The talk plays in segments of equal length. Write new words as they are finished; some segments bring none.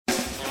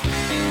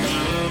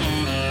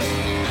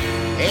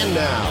And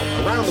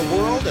now, around the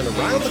world and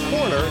around the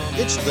corner,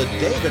 it's the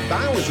David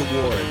Bowers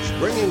Awards,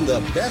 bringing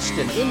the best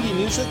in indie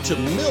music to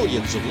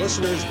millions of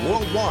listeners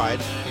worldwide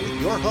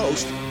with your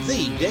host,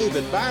 the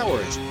David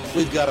Bowers.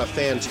 We've got a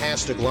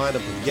fantastic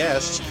lineup of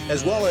guests,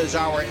 as well as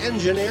our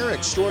engineer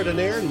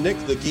extraordinaire, Nick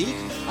the Geek,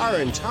 our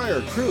entire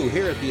crew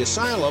here at the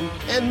Asylum,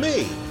 and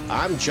me.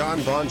 I'm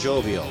John Bon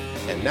Jovial.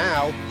 And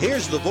now,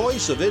 here's the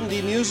voice of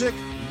indie music,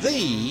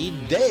 the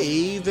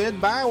David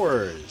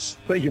Bowers.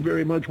 Thank you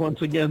very much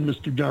once again,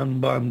 Mr.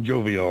 John Bon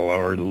Jovial,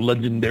 our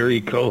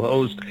legendary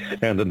co-host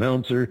and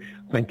announcer.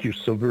 Thank you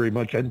so very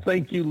much. And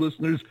thank you,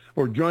 listeners,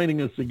 for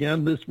joining us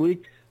again this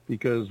week,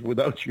 because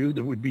without you,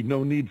 there would be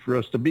no need for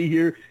us to be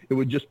here. It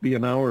would just be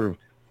an hour of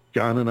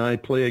John and I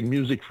playing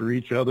music for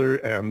each other.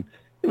 And,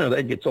 you know,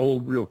 that gets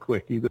old real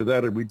quick. Either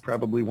that or we'd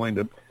probably wind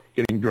up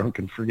getting drunk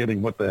and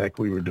forgetting what the heck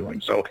we were doing.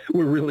 So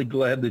we're really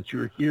glad that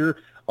you're here,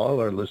 all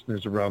our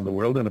listeners around the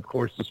world, and of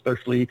course,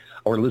 especially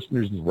our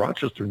listeners in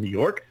Rochester, New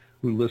York,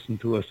 who listen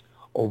to us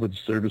over the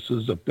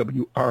services of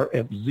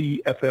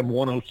WRFZ FM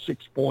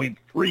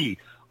 106.3,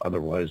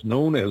 otherwise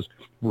known as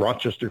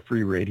Rochester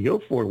Free Radio,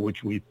 for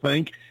which we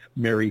thank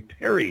Mary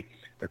Perry,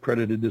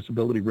 accredited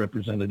disability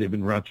representative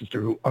in Rochester,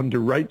 who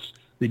underwrites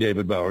the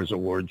David Bowers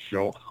Awards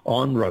show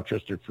on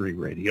Rochester Free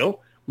Radio.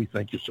 We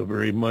thank you so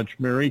very much,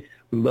 Mary.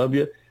 We love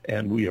you,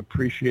 and we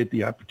appreciate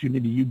the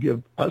opportunity you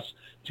give us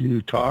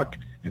to talk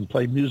and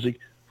play music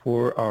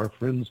for our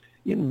friends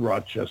in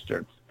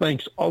Rochester.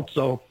 Thanks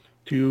also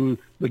to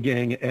the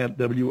gang at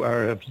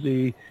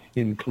WRFZ,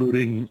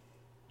 including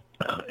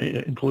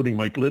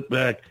Mike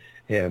Litvack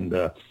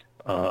and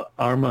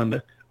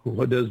Armand,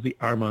 who does the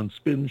Armand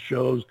Spin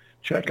shows.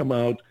 Check them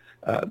out.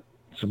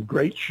 Some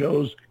great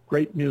shows,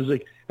 great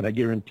music, and I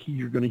guarantee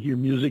you're going to hear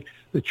music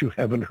that you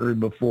haven't heard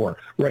before.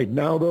 Right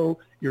now, though,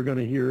 you're going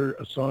to hear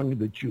a song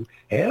that you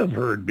have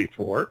heard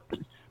before,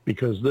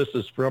 because this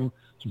is from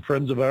some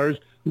friends of ours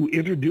who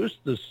introduced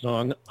this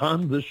song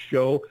on this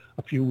show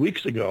a few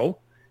weeks ago,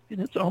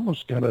 and it's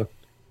almost got a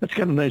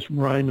nice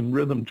rhyme and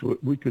rhythm to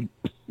it. We could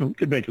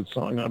make a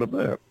song out of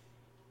that.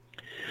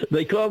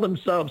 They call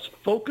themselves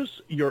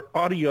Focus Your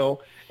Audio,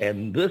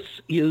 and this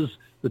is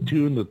the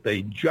tune that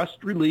they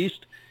just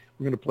released.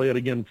 We're going to play it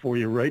again for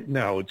you right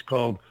now. It's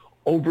called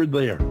Over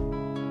There.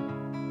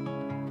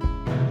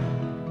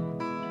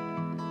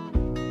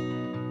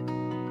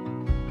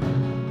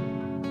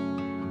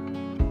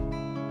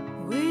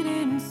 We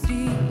didn't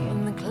see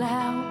in the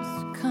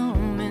clouds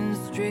coming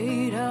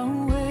straight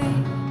our way,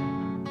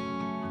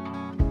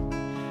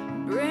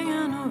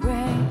 bringing a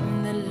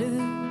rain that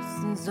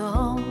loosens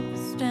all the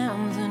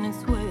stems in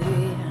its way.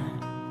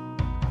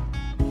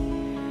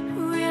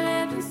 We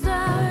lived in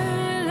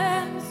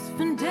silence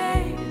for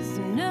days,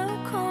 no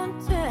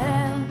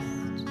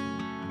contest.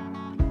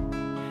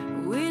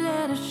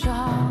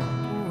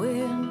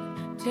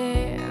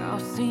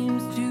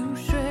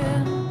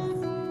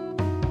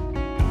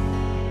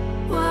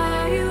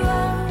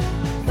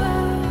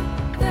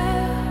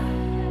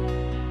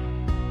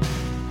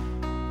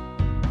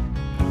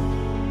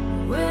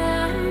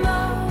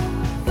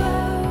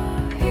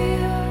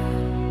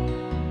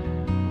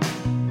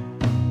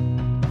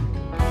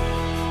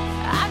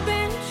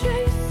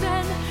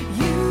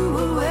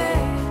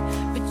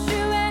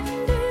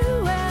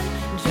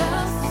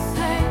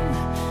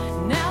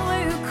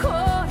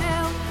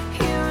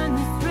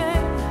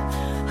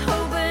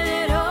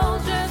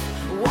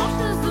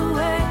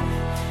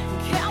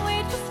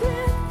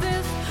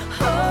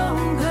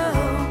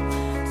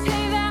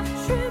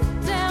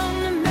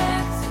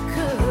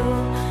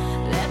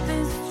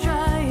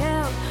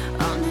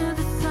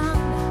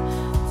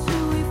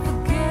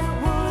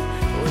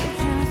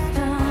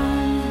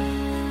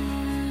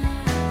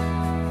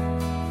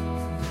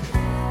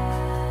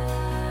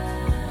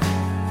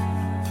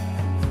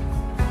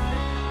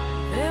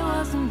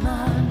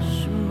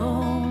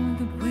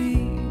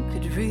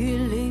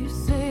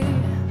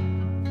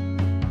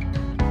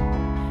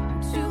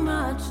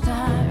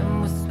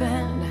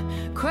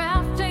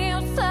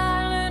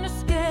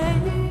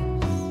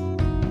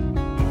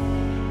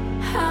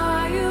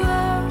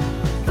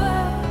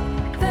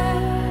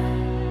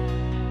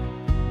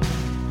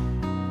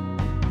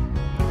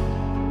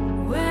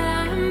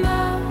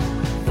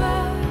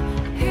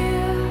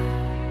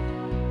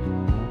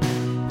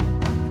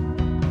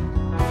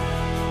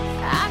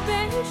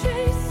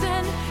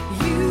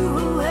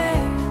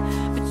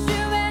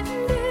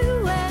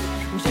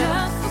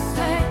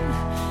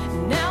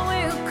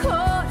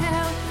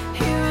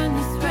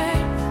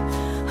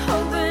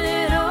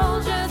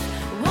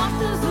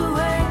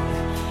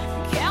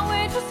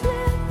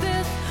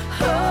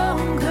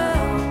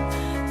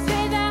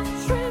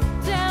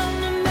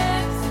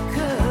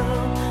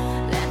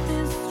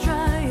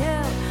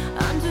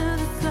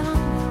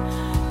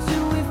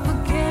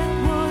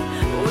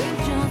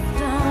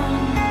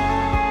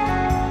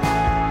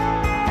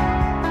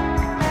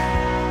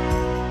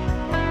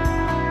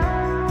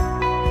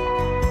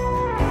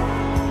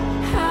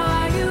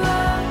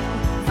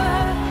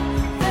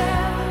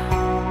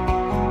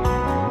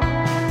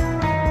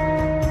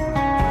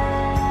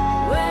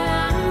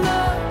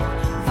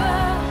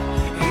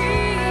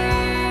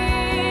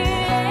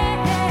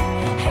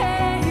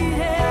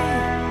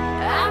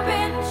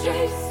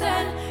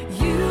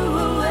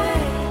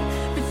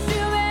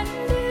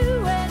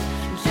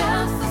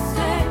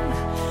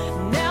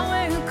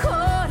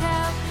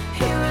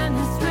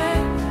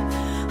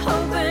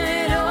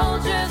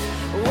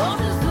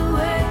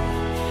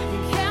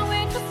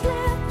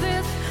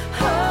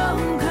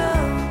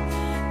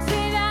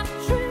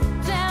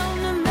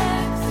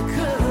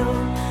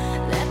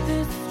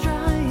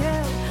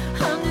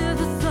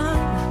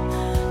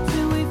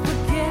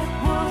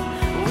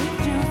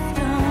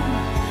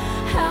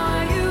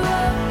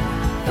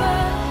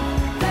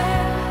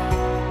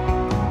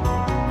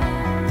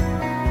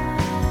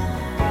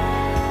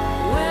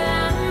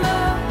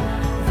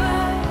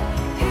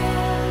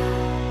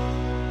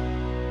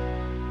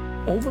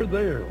 Over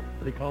There.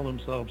 They call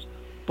themselves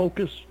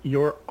Focus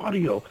Your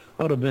Audio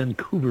out of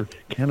Vancouver,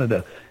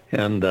 Canada.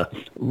 And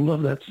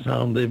love that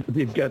sound.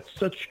 They've got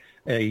such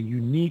a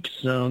unique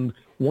sound.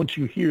 Once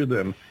you hear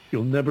them,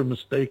 you'll never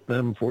mistake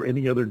them for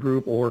any other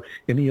group or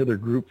any other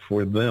group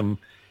for them.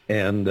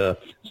 And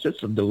it's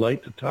just a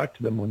delight to talk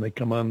to them when they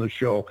come on the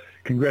show.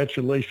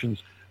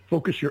 Congratulations.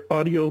 Focus Your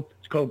Audio.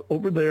 It's called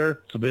Over There.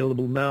 It's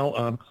available now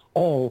on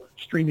all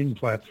streaming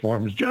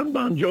platforms. John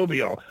Bon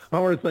Jovial.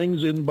 How are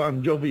things in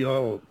Bon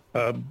Joviality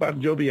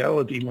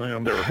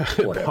land or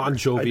whatever? Bon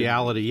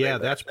Joviality. Yeah,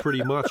 that's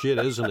pretty much it,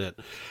 isn't it?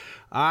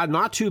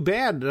 Not too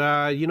bad.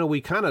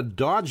 We kind of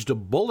dodged a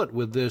bullet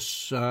with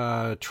this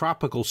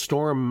tropical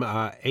storm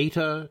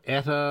Eta,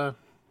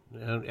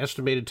 an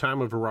estimated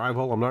time of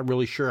arrival. I'm not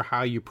really sure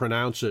how you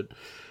pronounce it.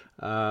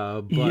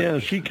 But yeah,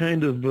 she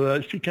kind of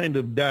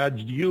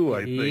dodged you,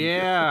 I think.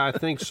 Yeah, I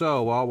think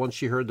so. Well, once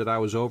she heard that I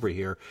was over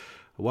here,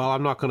 well,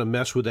 I'm not going to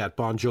mess with that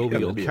Bon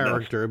Jovial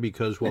character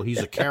because, well, he's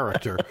a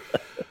character.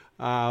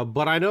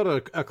 But I know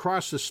that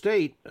across the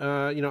state,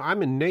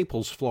 I'm in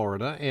Naples,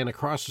 Florida, and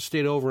across the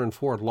state over in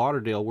Fort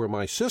Lauderdale, where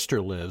my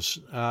sister lives,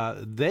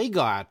 they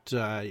got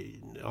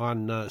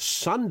on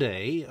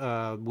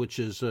Sunday, which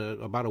is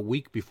about a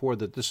week before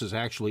that this is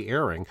actually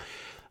airing,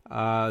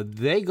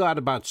 they got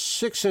about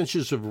 6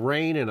 inches of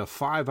rain in a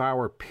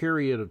 5-hour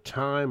period of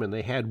time, and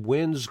they had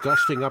winds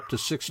gusting up to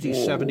 60,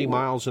 70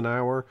 miles an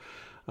hour.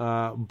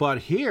 But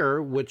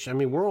here, which,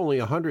 we're only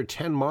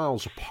 110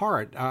 miles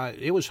apart,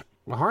 it was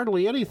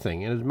hardly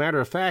anything. And as a matter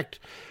of fact,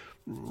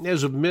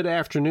 as of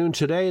mid-afternoon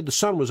today, the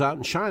sun was out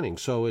and shining.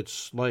 So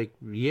it's like,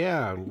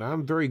 yeah,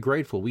 I'm very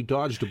grateful. We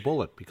dodged a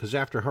bullet because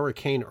after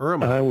Hurricane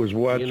Irma, I was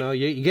watching.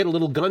 You get a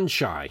little gun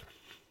shy.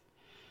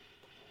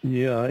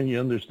 Yeah, I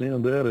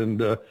understand that.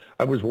 And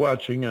I was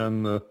watching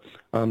on the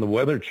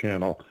Weather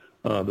Channel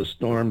the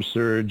storm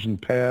surge and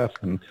path,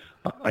 and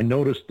I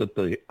noticed that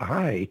the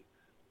eye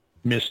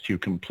missed you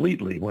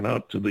completely. Went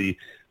out to the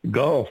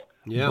Gulf.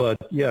 Yeah.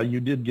 But yeah, you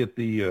did get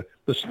the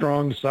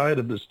strong side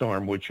of the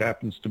storm, which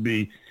happens to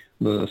be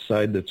the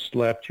side that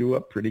slapped you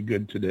up pretty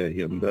good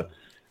today, and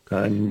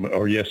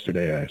or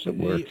yesterday, as it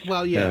were.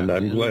 Well, yeah, and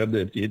I'm glad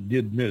that it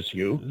did miss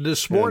you.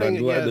 This morning, and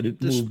I'm glad that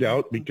it moved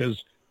out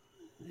because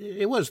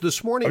it was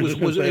this morning.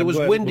 It was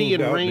windy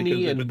and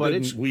rainy, but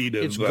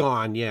it's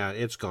gone. Yeah,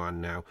 it's gone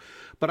now.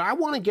 But I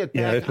want to get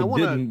back. Yeah, if it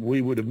didn't, we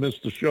would have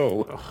missed the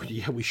show. Oh,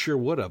 yeah, we sure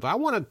would have. I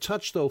want to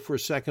touch, though, for a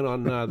second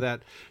on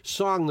that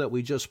song that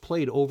we just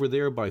played, Over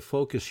There by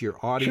Focus Your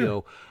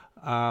Audio.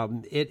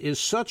 Sure. It is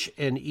such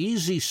an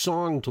easy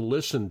song to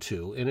listen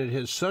to, and it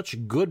has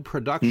such good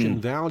production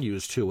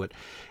values to it.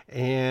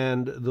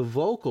 And the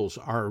vocals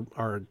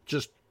are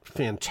just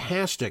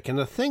fantastic. And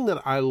the thing that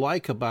I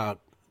like about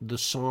the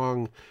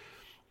song,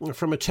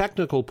 from a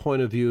technical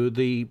point of view,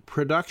 the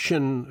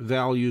production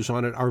values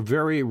on it are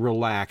very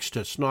relaxed.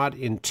 It's not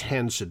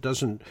intense. It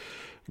doesn't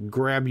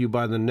grab you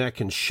by the neck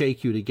and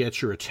shake you to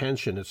get your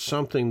attention. It's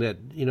something that,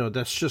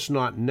 that's just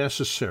not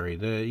necessary.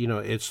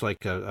 It's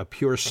like a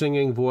pure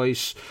singing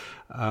voice,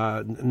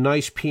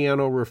 nice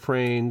piano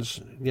refrains.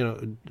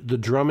 The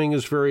drumming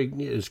is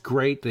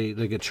great.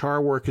 The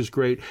guitar work is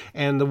great.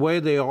 And the way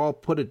they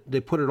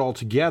put it all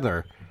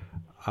together,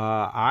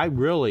 I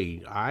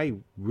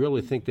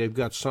really think they've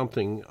got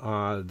something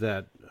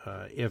that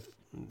if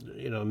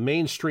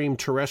mainstream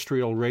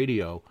terrestrial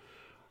radio,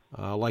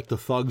 like the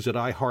thugs at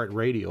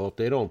iHeartRadio, if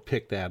they don't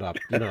pick that up,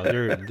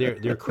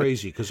 they're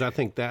crazy, because I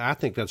think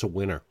that's a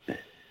winner.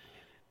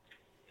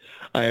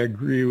 I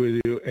agree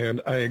with you,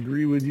 and I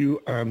agree with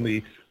you on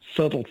the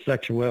subtle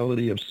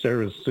sexuality of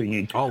Sarah's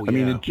singing. Oh,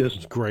 yeah,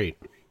 it's great.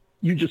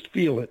 You just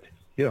feel it.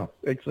 Yeah,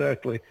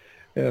 exactly.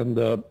 And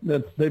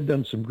they've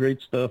done some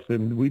great stuff,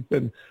 and we've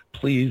been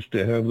pleased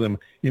to have them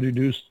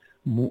introduce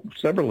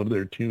several of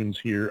their tunes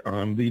here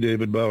on the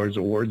David Bowers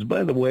Awards.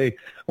 By the way, I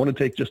want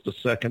to take just a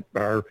second.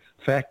 Our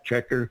fact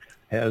checker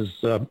has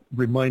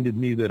reminded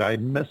me that I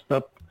messed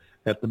up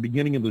at the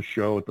beginning of the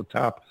show at the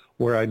top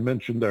where I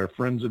mentioned our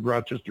friends at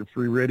Rochester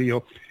Free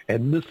Radio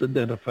and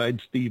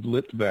misidentified Steve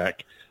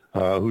Litvak,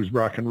 whose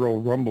Rock and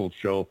Roll Rumble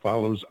show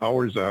follows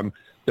ours on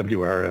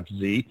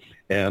WRFZ.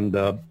 And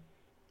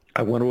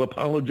I want to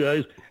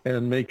apologize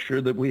and make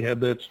sure that we have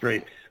that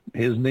straight.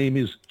 His name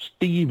is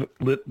Steve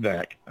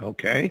Litvak.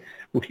 Okay,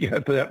 we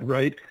got that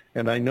right,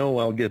 and I know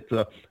I'll get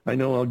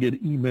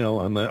email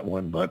on that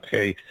one. But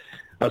hey,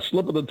 a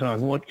slip of the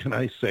tongue. What can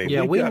I say?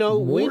 Yeah, we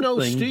know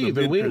Steve,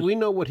 and we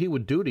know what he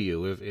would do to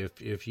you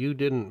if you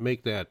didn't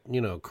make that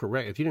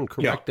correct. If you didn't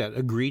correct that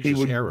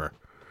egregious error.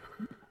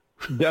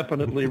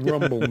 Definitely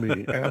rumble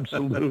me.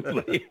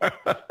 Absolutely.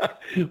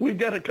 We've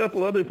got a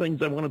couple other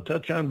things I want to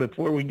touch on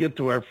before we get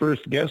to our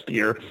first guest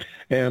here.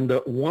 And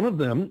one of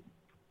them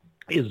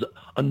is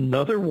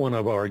another one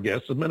of our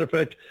guests. As a matter of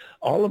fact,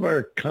 all of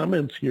our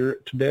comments here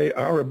today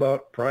are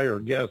about prior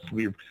guests.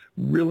 We've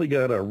really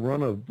got a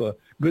run of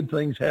good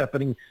things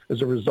happening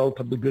as a result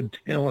of the good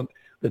talent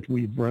that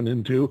we've run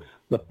into.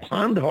 The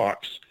Pond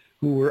Hawks,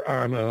 who were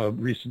on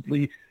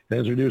recently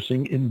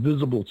introducing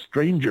Invisible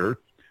Stranger,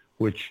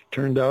 which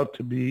turned out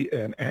to be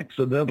an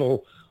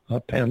accidental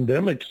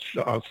pandemic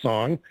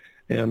song,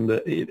 and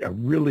a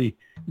really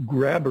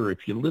grabber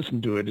if you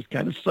listen to it. It's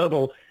kind of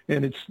subtle,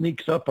 and it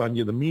sneaks up on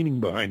you, the meaning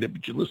behind it,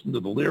 but you listen to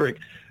the lyric,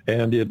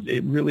 and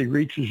it really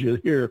reaches you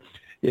here.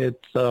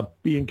 It's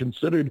being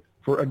considered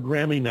for a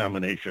Grammy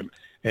nomination,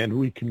 and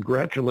we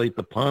congratulate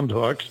the Pond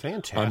Hawks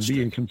on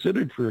being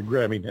considered for a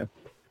Grammy,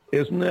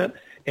 isn't it?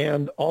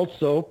 And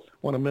also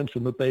want to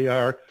mention that they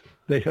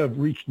have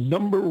reached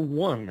number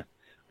one.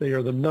 They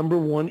are the number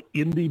one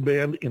indie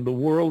band in the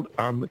world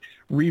on the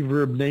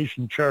Reverb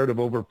Nation chart of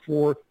over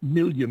 4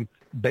 million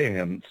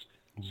bands.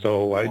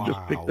 So wow. I just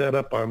picked that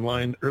up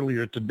online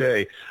earlier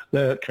today.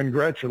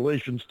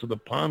 Congratulations to the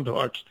Pond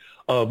Hawks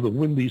of the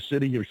Windy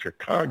City of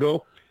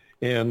Chicago.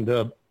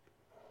 And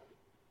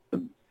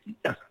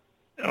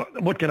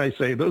what can I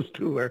say? Those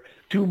two are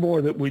two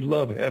more that we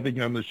love having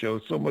on the show.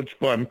 So much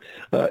fun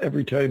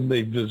every time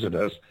they visit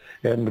us.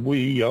 And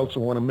we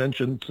also want to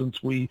mention,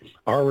 since we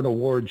are an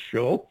awards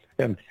show,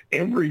 and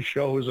every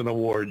show is an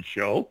awards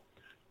show,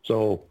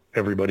 so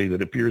everybody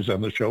that appears on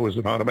the show is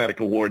an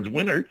automatic awards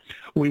winner,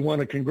 we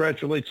want to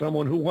congratulate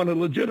someone who won a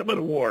legitimate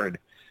award.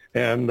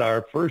 And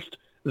our first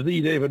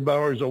The David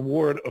Bowers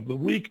Award of the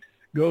week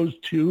goes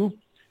to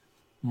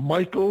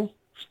Michael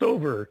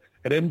Stover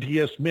at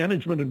MTS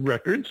Management and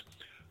Records,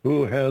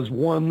 who has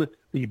won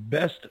the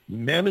Best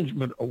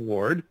Management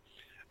Award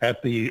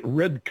at the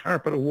Red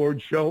Carpet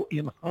Awards show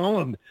in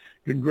Holland.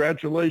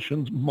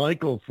 Congratulations,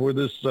 Michael, for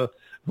this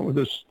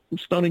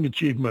stunning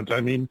achievement. I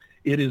mean,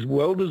 it is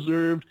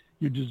well-deserved.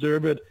 You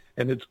deserve it,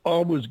 and it's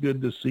always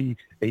good to see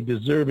a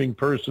deserving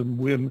person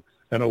win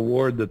an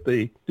award that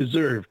they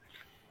deserve.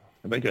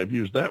 I think I've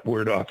used that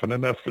word often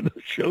enough for the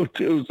show,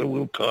 too, so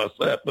we'll toss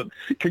that. But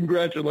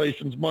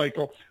congratulations,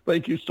 Michael.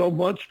 Thank you so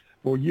much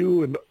for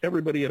you and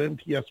everybody at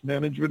MTS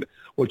Management,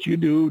 what you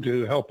do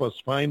to help us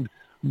find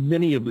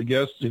many of the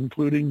guests,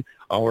 including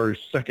our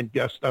second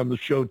guest on the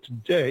show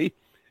today.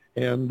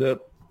 And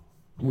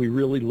we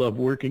really love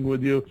working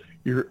with you.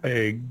 You're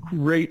a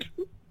great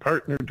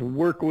partner to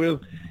work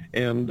with,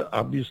 and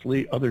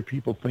obviously other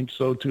people think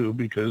so too,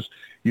 because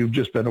you've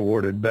just been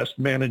awarded Best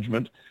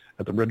Management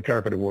at the Red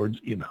Carpet Awards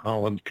in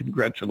Holland.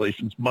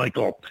 Congratulations,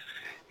 Michael.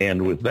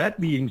 And with that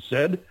being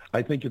said,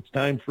 I think it's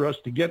time for us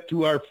to get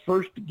to our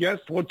first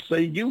guest. What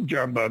say you,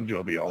 John Bon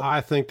Jovial?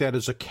 I think that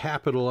is a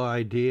capital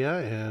idea,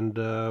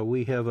 and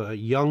we have a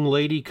young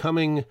lady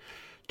coming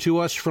to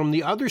us from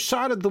the other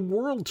side of the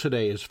world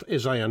today,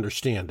 as I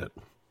understand it.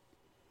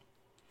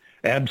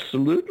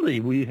 Absolutely.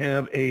 We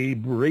have a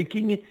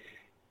breaking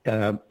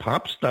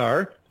pop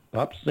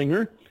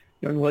singer,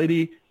 young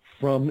lady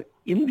from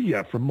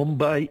India, from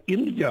Mumbai,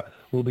 India,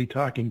 will be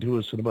talking to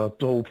us in about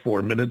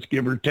 4 minutes,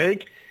 give or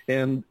take.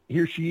 And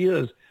here she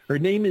is. Her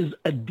name is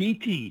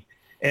Aditi,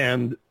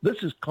 and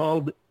this is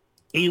called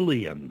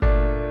Alien.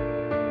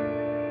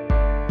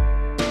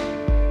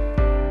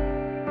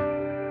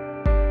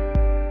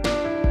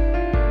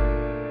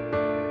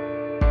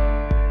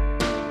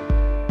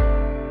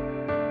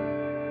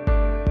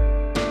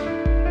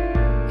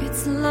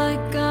 It's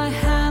like I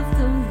have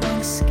the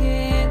wrong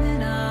skin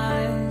and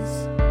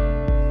eyes.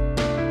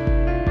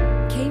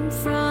 Came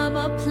from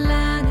a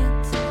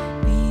planet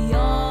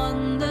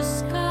beyond the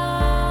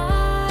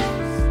skies.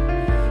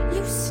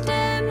 You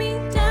stare me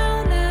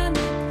down and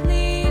it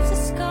leaves a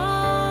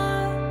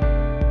scar.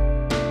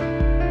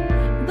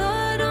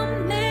 But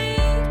I'm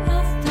made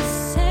of the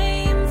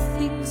same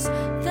things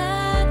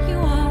that you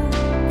are.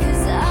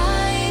 'Cause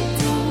I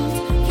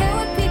don't care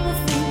what people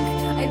think.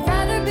 I'd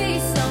rather be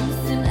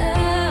something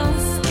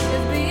else.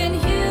 If being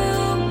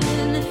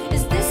human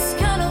is this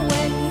kind of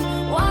way,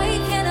 why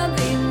can't I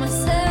be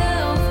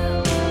myself?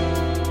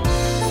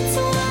 That's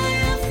why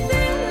I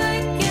feel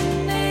like an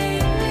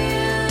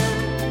alien.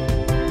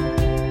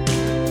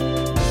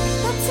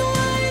 That's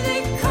why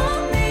they call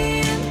me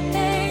an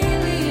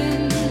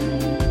alien.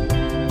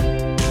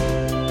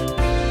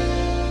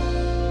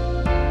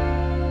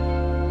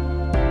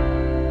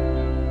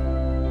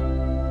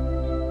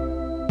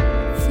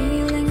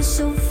 Feeling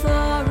so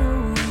far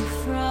away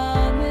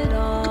from it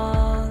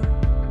all.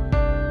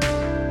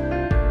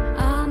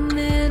 I'm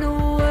in a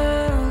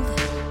world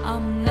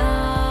I'm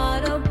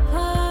not a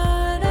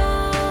part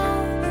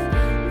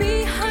of.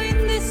 Behind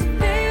this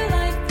veil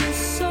I feel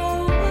so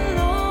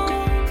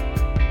alone.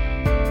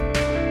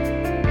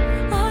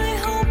 I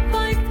hope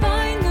I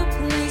find the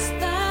place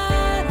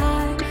that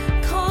I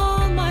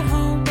call my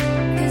home.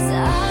 'Cause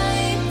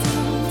I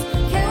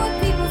don't care what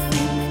people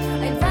think.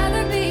 I'd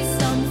rather be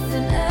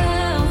something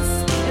else.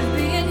 If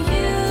being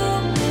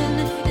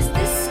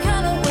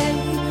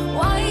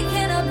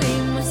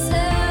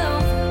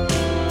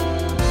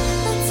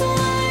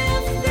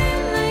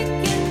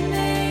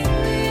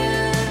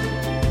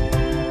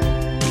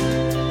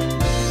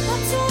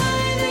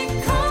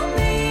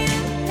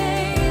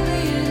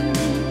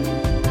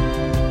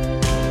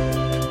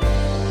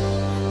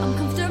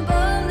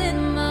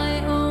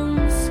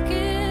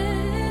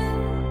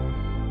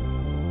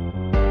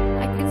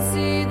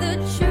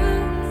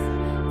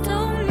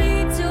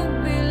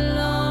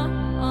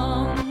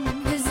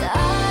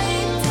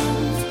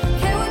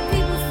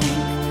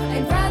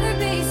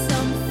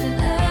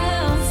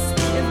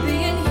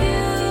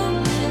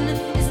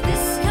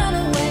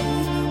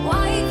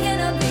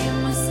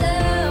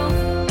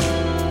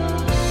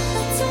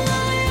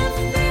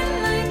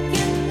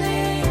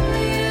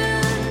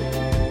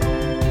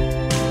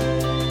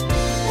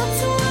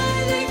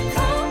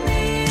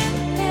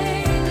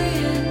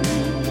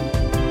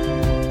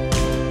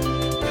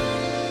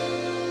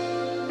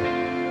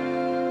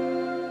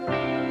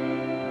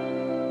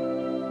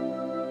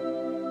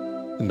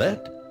And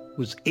that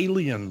was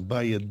Alien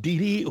by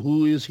Aditi,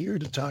 who is here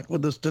to talk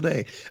with us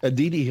today.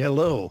 Aditi,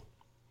 hello.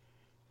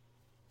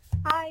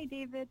 Hi,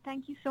 David.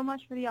 Thank you so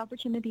much for the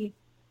opportunity.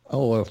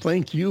 Oh, well,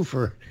 thank you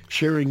for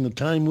sharing the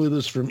time with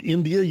us from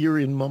India. You're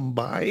in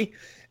Mumbai.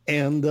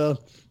 And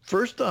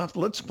first off,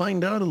 let's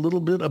find out a little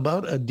bit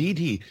about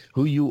Aditi,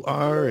 who you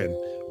are and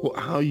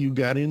how you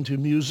got into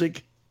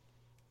music.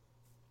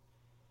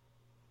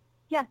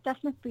 Yes,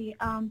 definitely.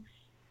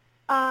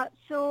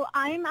 So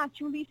I'm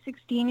actually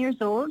 16 years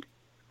old,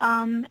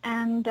 and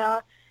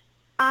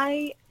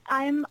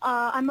I'm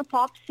a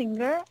pop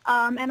singer,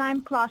 and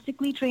I'm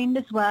classically trained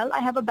as well. I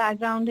have a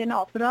background in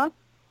opera.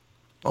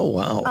 Oh,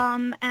 wow.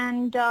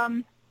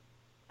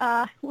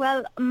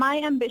 Well,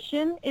 my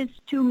ambition is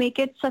to make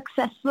it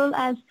successful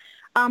as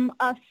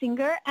a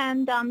singer,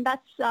 and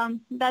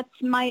that's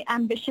my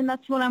ambition.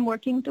 That's what I'm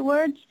working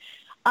towards.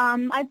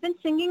 I've been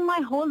singing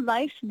my whole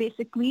life,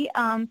 basically.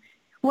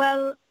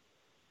 Well,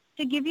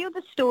 to give you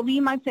the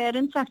story, my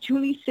parents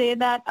actually say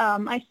that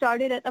I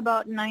started at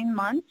about 9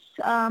 months,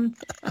 and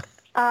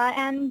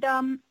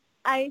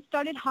I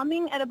started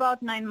humming at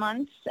about 9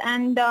 months,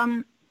 and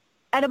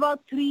at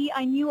about 3,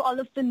 I knew all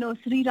of the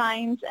nursery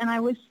rhymes, and I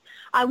was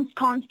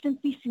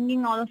constantly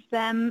singing all of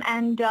them.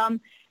 And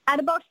at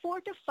about 4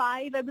 to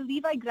 5, I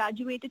believe I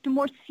graduated to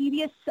more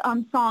serious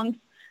songs.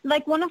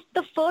 Like one of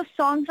the first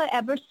songs I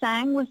ever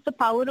sang was "The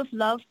Power of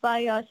Love"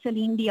 by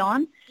Celine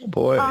Dion. Oh,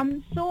 boy.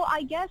 So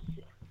I guess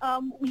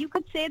you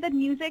could say that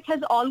music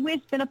has always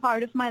been a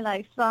part of my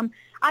life.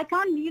 I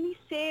can't really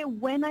say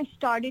when I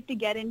started to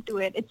get into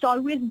it. It's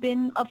always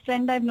been a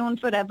friend I've known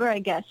forever, I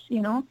guess,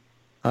 you know.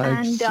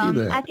 I see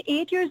that. At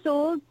 8 years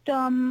old,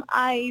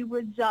 I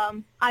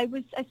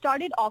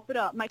started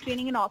opera, my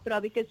training in opera,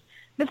 because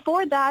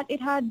before that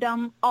it had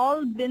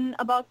all been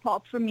about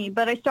pop for me.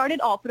 But I started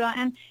opera,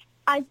 and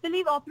I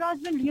believe opera has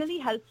been really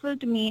helpful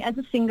to me as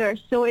a singer.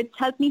 So it's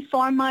helped me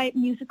form my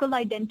musical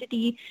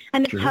identity,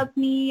 and it's helped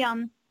me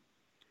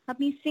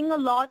sing a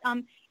lot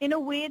in a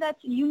way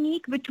that's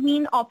unique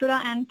between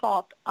opera and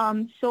pop.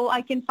 So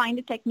I can find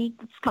a technique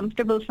that's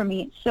comfortable for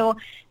me. So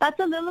that's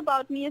a little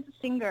about me as a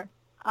singer.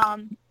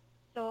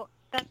 So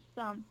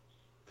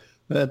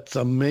That's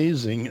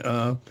amazing.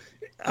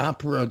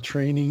 Opera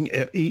training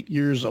at 8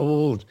 years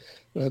old.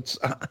 That's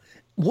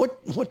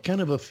what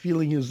kind of a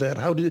feeling is that?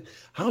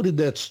 How did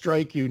that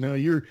strike you? Now,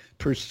 your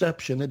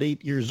perception at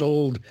 8 years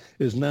old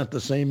is not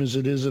the same as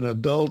it is an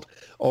adult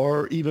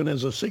or even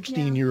as a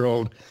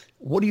 16-year-old.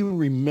 What do you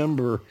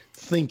remember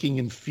thinking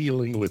and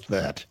feeling with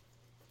that?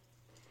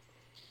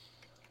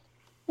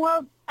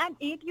 Well, at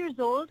 8 years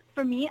old,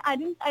 for me, I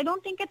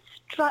don't think it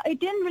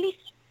didn't really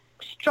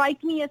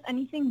strike me as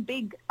anything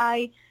big.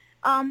 I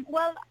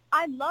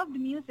loved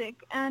music,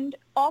 and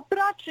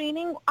opera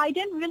training, I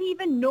didn't really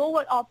even know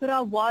what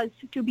opera was,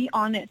 to be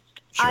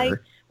honest. Sure. I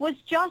was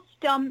just,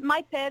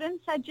 my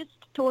parents had just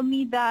told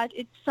me that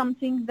it's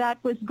something that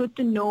was good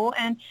to know,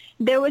 and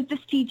there was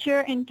this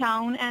teacher in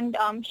town, and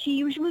she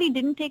usually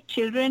didn't take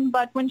children,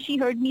 but when she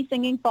heard me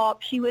singing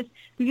pop, she was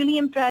really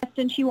impressed,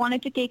 and she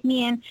wanted to take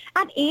me in.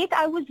 At 8,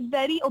 I was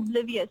very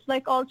oblivious,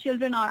 like all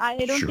children are.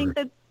 I don't think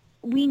that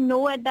we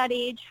know at that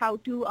age how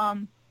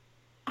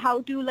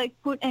to like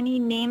put any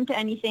name to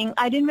anything.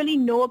 I didn't really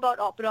know about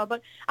opera,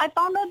 but I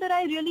found out that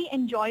I really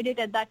enjoyed it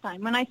at that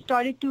time. When I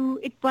started to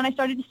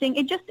sing,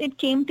 it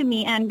came to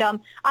me, and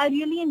I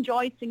really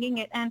enjoyed singing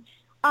it. And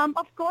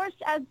of course,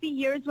 as the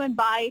years went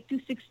by to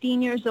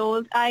 16 years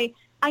old, I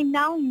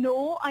now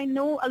know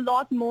a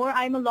lot more.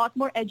 I'm a lot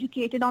more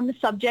educated on the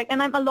subject,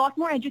 and I'm a lot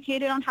more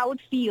educated on how it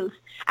feels.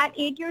 At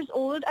 8 years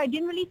old, I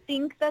didn't really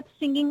think that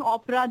singing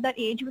opera at that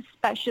age was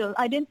special.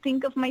 I didn't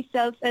think of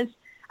myself as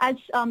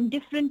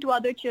different to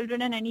other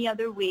children in any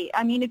other way.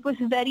 I mean, it was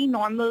very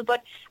normal,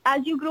 but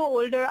as you grow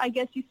older, I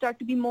guess you start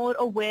to be more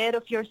aware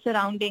of your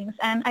surroundings,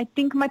 and I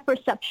think my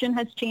perception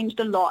has changed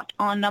a lot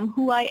on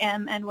who I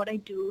am and what I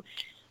do,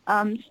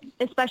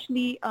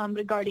 especially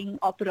regarding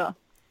opera.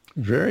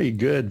 Very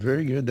good,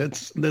 very good.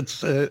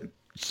 That's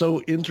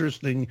so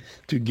interesting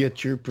to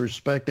get your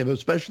perspective,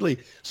 especially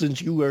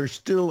since you are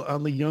still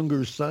on the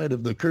younger side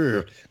of the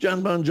curve.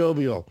 John Bon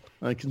Jovial,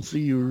 I can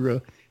see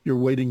you're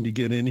waiting to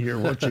get in here.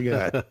 What you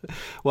got?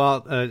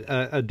 Well,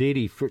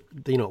 Aditi,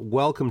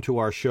 welcome to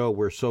our show.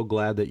 We're so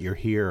glad that you're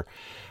here.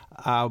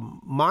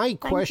 My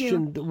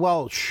question,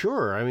 well,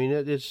 sure. I mean,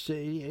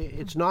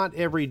 it's not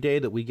every day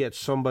that we get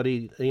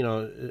somebody,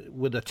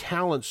 with a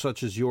talent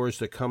such as yours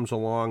that comes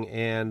along,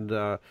 and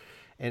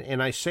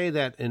I say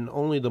that in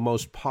only the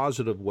most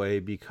positive way,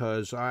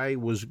 because I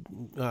was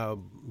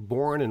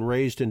born and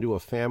raised into a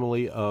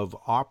family of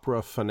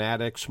opera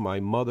fanatics. My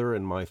mother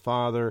and my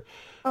father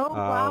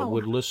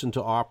would listen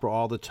to opera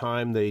all the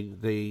time.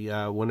 They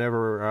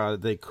whenever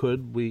they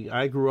could.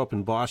 I grew up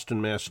in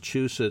Boston,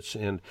 Massachusetts,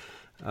 and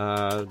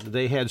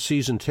they had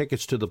season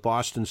tickets to the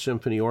Boston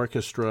Symphony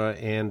Orchestra,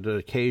 and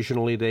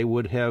occasionally they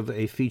would have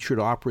a featured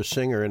opera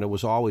singer, and it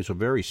was always a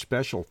very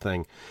special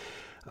thing.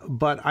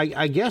 But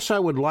I guess I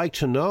would like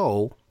to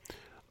know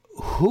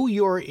who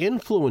your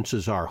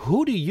influences are.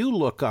 Who do you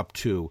look up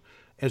to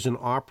as an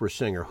opera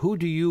singer? Who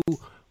do you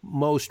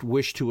most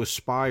wish to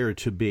aspire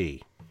to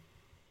be?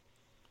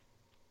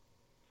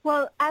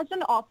 Well, as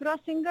an opera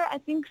singer, I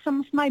think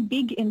some of my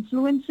big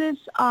influences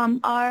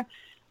are,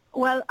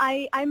 well,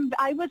 I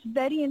was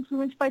very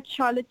influenced by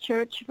Charlotte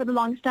Church for the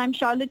longest time.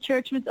 Charlotte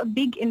Church was a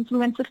big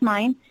influence of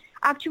mine.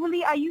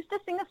 Actually, I used to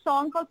sing a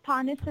song called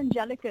Panis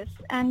Angelicus,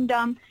 and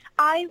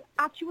I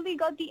actually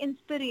got the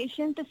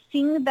inspiration to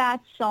sing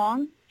that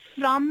song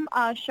from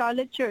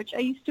Charlotte Church. I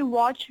used to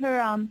watch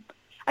her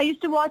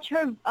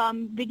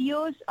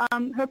videos,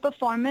 her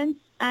performance,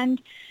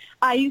 and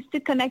I used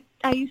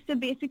to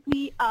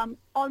basically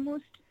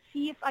almost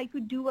see if I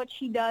could do what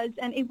she does.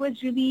 And it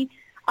was really,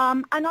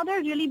 another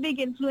really big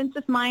influence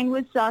of mine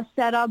was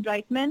Sarah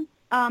Brightman.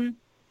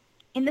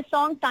 In the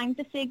song Time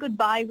to Say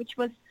Goodbye, which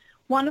was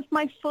one of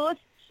my first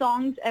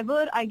songs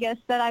ever, I guess,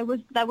 that was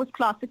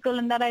classical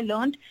and that I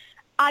learned,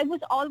 I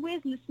was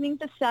always listening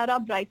to Sarah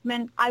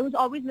Brightman. I was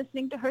always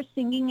listening to her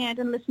singing it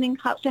and listening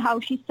to how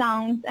she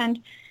sounds. And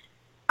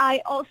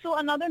I also,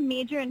 another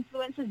major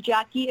influence is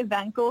Jackie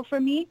Evancho for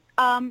me.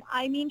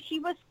 I mean,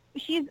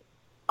 she's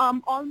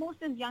almost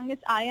as young as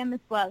I am as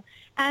well.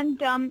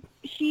 And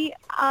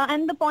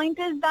and the point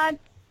is that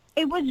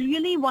it was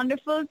really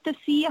wonderful to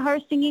see her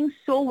singing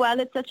so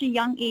well at such a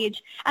young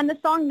age. And the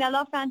song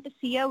Nella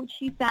Fantasia, which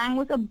she sang,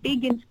 was a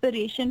big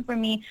inspiration for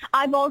me.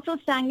 I've also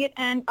sang it,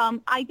 and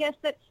I guess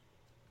that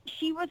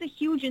she was a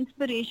huge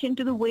inspiration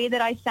to the way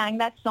that I sang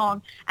that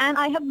song. And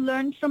I have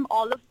learned from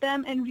all of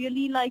them and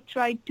really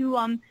tried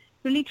to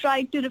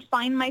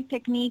refine my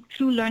technique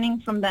through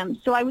learning from them.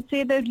 So I would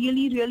say they're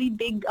really, really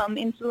big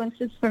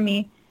influences for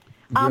me.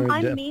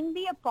 I'm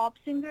mainly a pop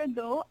singer,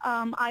 though.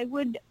 I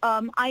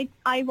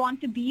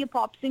want to be a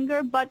pop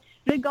singer, but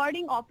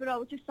regarding opera,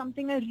 which is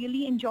something I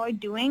really enjoy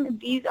doing,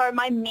 these are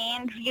my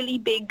main really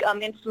big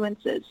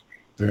influences.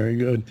 Very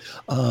good.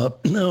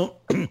 Now,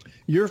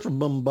 you're from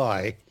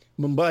Mumbai.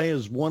 Mumbai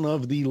is one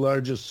of the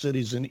largest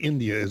cities in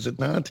India, is it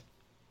not?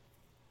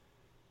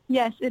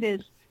 Yes, it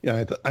is.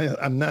 Yeah,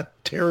 I'm not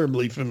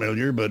terribly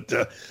familiar, but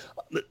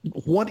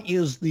what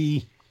is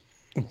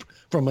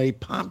from a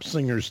pop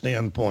singer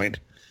standpoint,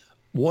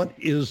 what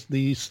is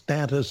the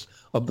status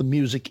of the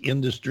music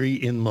industry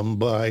in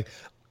Mumbai?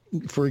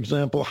 For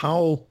example,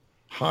 how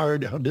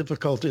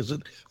difficult is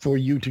it for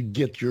you to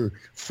get your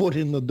foot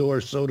in the door,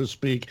 so to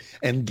speak,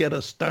 and get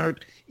a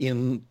start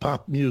in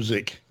pop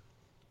music?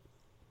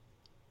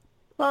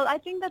 Well, I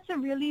think that's a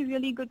really,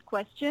 really good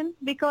question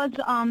because,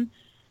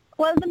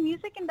 the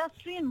music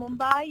industry in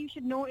Mumbai, you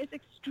should know, is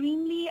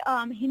extremely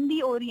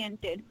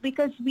Hindi-oriented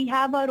because we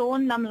have our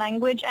own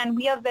language and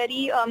we are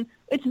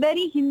it's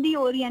very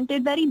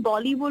Hindi-oriented, very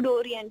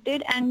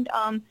Bollywood-oriented. And,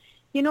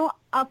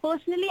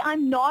 personally,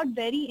 I'm not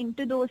very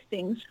into those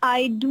things.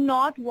 I do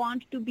not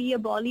want to be a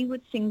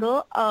Bollywood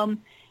singer.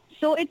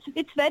 So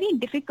it's very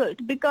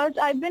difficult because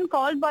I've been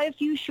called by a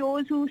few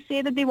shows who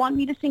say that they want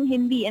me to sing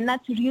Hindi, and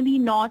that's really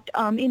not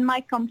in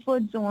my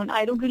comfort zone.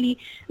 I don't really,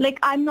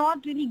 I'm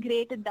not really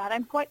great at that.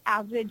 I'm quite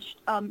average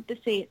to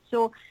say it.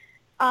 So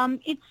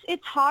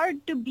it's hard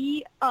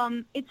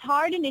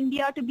in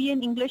India to be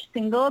an English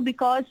singer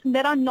because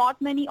there are not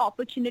many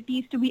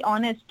opportunities, to be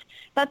honest.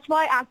 That's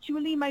why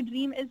actually my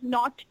dream is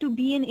not to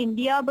be in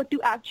India, but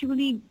to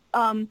actually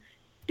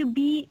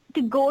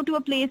to go to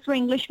a place where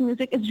English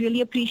music is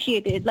really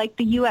appreciated, like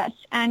the US.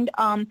 And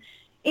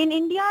in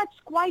India, it's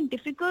quite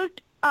difficult.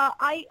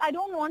 I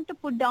don't want to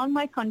put down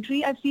my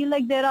country. I feel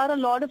like there are a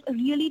lot of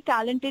really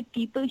talented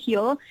people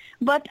here.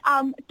 But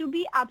to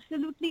be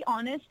absolutely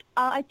honest,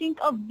 I think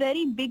a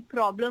very big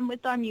problem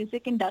with our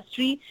music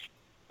industry,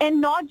 and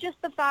not just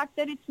the fact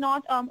that it's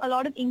not a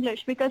lot of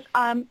English, because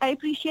I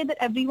appreciate that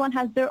everyone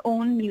has their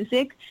own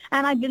music,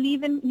 and I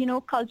believe in,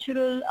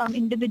 cultural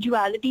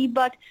individuality.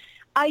 But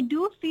I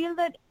do feel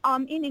that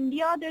in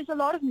India, there's a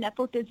lot of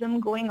nepotism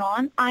going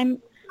on.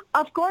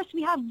 Of course,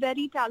 we have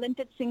very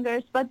talented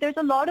singers, but there's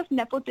a lot of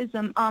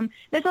nepotism.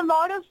 There's a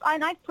lot of,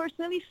 and I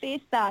personally face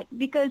that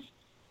because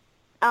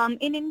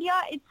in India,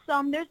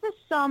 there's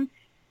this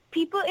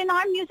people in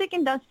our music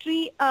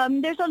industry.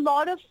 There's a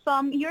lot of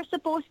you're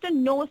supposed to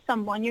know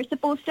someone. You're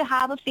supposed to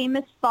have a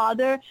famous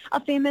father, a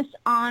famous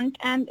aunt,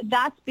 and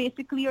that's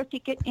basically your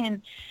ticket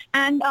in.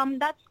 And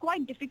that's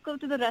quite difficult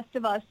to the rest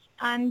of us.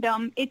 And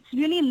it's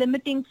really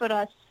limiting for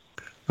us.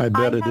 I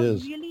bet it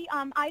is.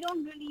 I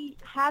don't really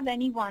have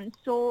anyone,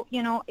 so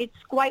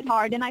it's quite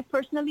hard. And I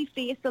personally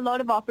faced a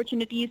lot of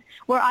opportunities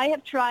where I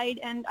have tried,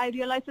 and I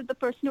realized that the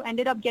person who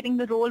ended up getting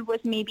the role was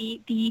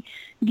maybe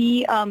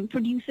the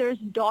producer's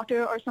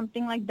daughter or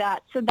something like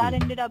that. So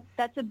that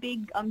that's a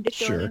big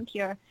deterrent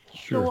here.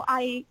 Sure. So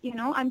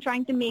I'm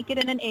trying to make it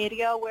in an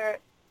area where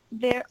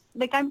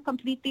I'm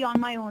completely on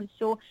my own.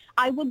 So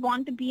I would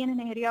want to be in an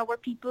area where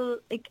people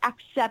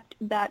accept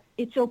that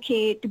it's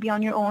okay to be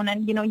on your own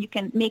and, you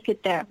can make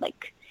it there.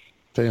 Fantastic.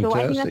 So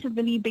I think that's a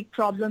really big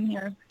problem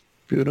here.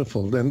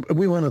 Beautiful. Then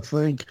we want to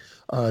thank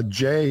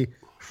Jay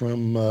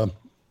from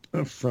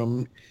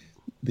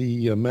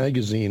the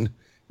magazine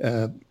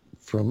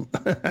from,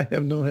 I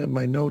have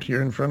my note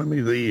here in front of me,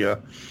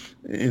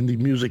 in the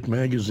music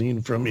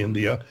magazine from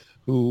India,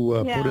 who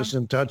put Yeah. us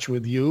in touch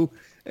with you,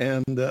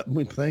 and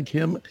we thank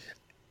him.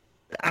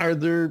 Are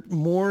there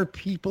more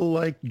people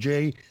like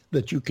Jay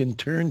that you can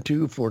turn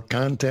to for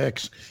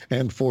contacts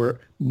and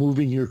for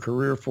moving your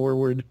career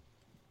forward?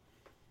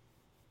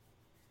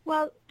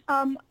 Well,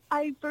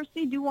 I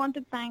firstly do want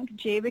to thank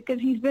Jay because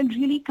he's been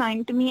really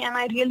kind to me, and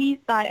I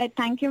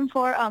thank him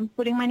for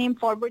putting my name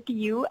forward to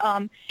you.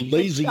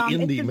 Lazy it's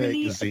Indie a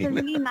really, It's a magazine.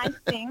 really nice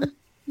thing.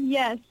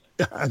 Yes.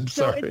 I'm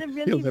So sorry. it's a He'll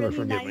really, never really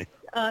forgive me.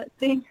 nice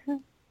thing.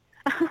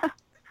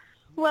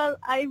 Well,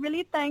 I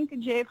really thank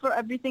Jay for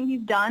everything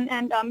he's done,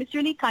 and it's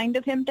really kind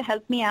of him to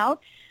help me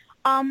out.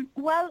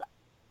 Well,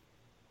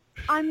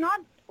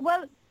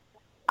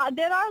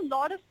 there are a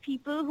lot of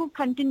people who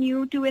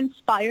continue to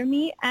inspire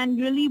me and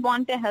really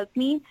want to help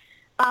me.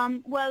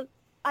 Well,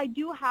 I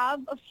do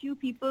have a few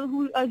people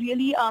who are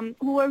really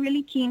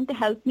keen to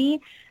help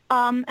me,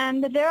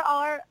 and there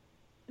are,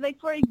 like,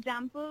 for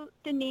example,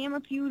 to name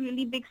a few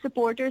really big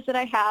supporters that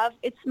I have,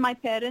 it's my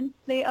parents.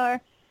 They are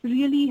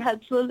really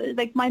helpful,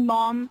 like my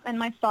mom and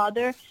my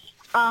father.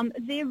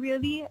 They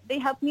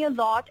help me a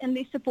lot, and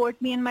they support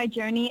me in my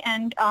journey.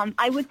 And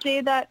I would say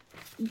that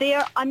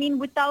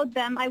without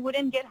them, I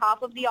wouldn't get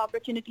half of the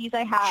opportunities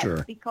I have.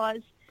 Sure.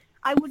 Because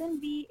I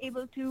wouldn't be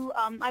able to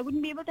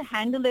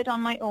handle it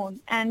on my own.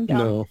 And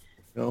No.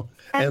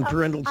 And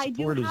parental I do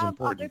support is have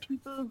important. Other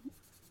people.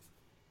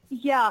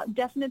 Yeah,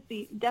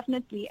 definitely.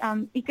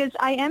 Because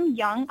I am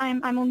young.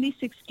 I'm only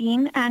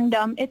 16, and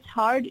it's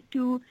hard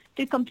to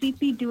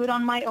completely do it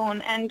on my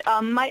own. And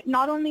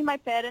not only my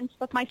parents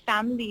but my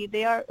family,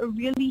 they are a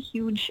really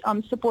huge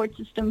support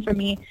system for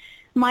me.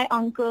 My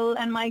uncle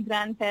and my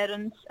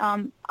grandparents,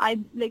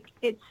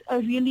 it's a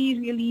really,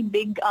 really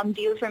big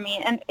deal for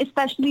me, and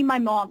especially my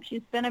mom.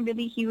 She's been a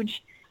really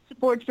huge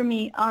support for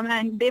me,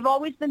 and they've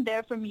always been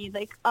there for me.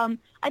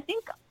 I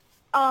think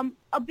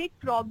a big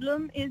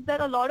problem is that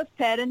a lot of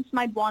parents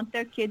might want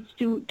their kids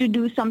to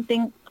do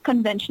something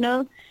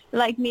conventional,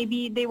 like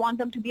maybe they want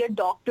them to be a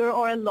doctor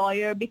or a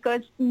lawyer,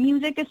 because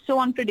music is so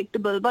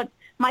unpredictable. But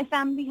my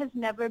family has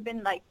never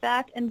been like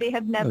that, and they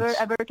have never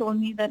ever told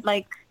me that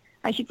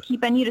I should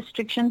keep any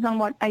restrictions on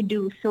what I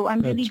do. So I'm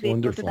really That's grateful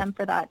wonderful. to them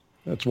for that.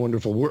 That's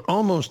wonderful. We're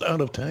almost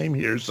out of time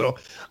here, so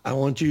I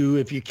want you,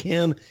 if you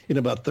can, in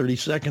about 30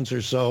 seconds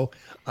or so,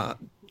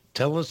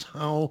 tell us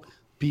how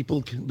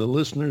the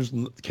listeners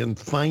can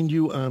find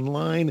you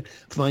online,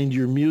 find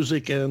your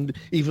music, and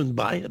even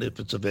buy it if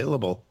it's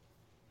available.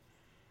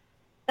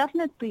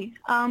 Definitely.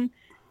 Well,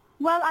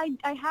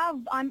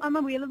 I'm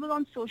available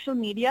on social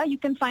media. You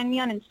can find me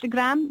on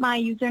Instagram. My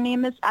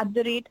username is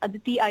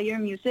 @AditiIyer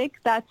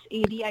That's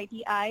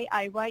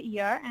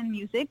ADITIIYER and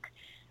music.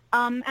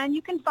 And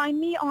you can find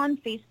me on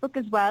Facebook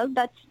as well.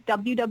 That's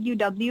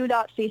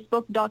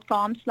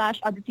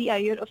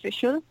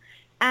www.facebook.com/AditiIyerOfficial.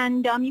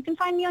 And you can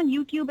find me on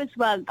YouTube as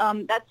well.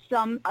 That's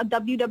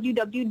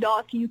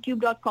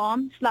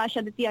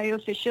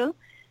www.youtube.com/AditiIyerOfficial.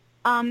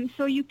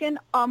 So you can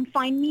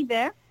find me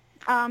there.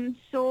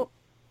 So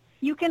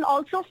you can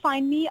also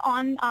find me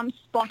on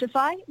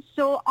Spotify.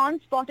 So on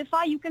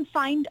Spotify, you can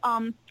find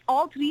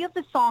all three of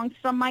the songs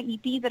from my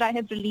EP that I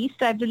have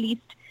released. I've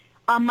released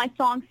my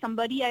song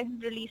Somebody, I've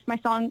released my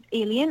song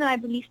Alien, and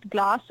I've released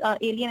Glass,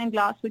 Alien and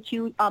Glass, which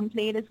you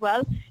played as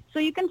well. So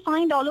you can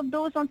find all of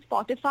those on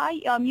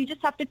Spotify. You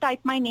just have to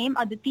type my name,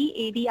 Aditi,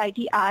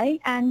 ADITI,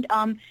 and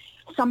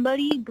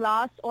Somebody,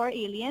 Glass, or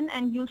Alien,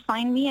 and you'll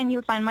find me and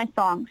you'll find my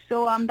song.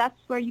 So that's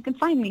where you can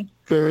find me.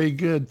 Very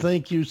good.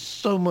 Thank you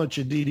so much,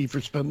 Aditi,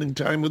 for spending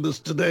time with us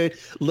today.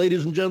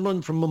 Ladies and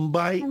gentlemen, from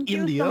Mumbai, Thank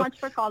India. you so much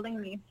for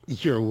calling me.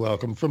 You're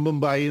welcome. From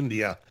Mumbai,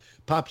 India,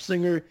 pop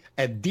singer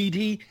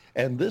Aditi,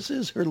 and this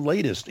is her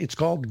latest. It's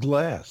called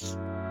Glass.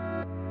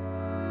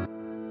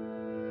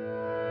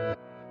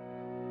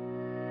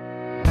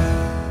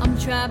 I'm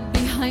trapped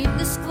behind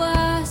this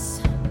glass.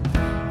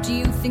 Do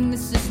you think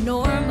this is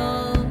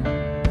normal?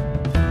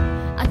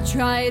 I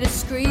try to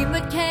scream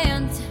but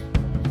can't.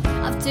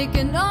 I've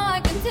taken all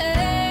I can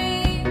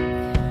take.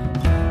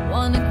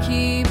 Wanna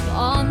keep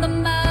on the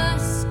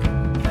mask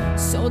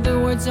so the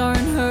words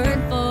aren't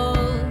hurtful.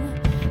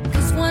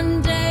 'Cause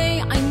one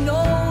day I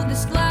know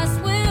this glass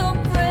will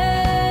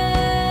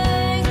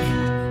break.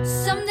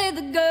 Someday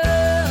the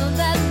girl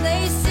that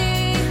they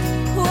see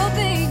will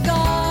be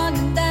gone,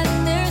 and then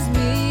there's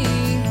me.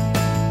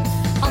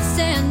 I'll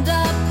stand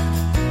up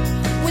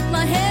with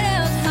my head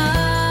held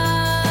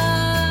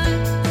high.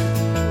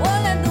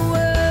 Won't let the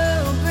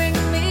world bring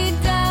me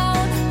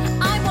down.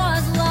 I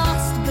was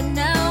lost, but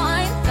now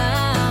I'm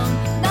found.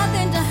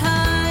 Nothing to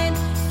hide,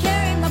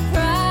 carry my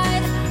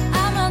pride.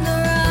 I'm on the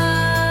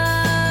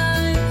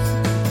rise.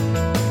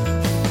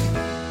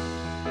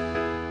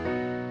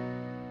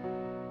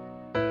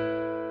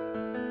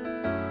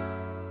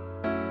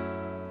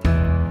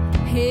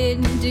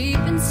 Hidden deep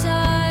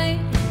inside,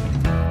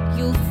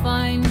 you'll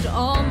find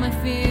all my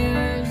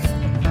fears.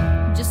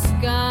 Just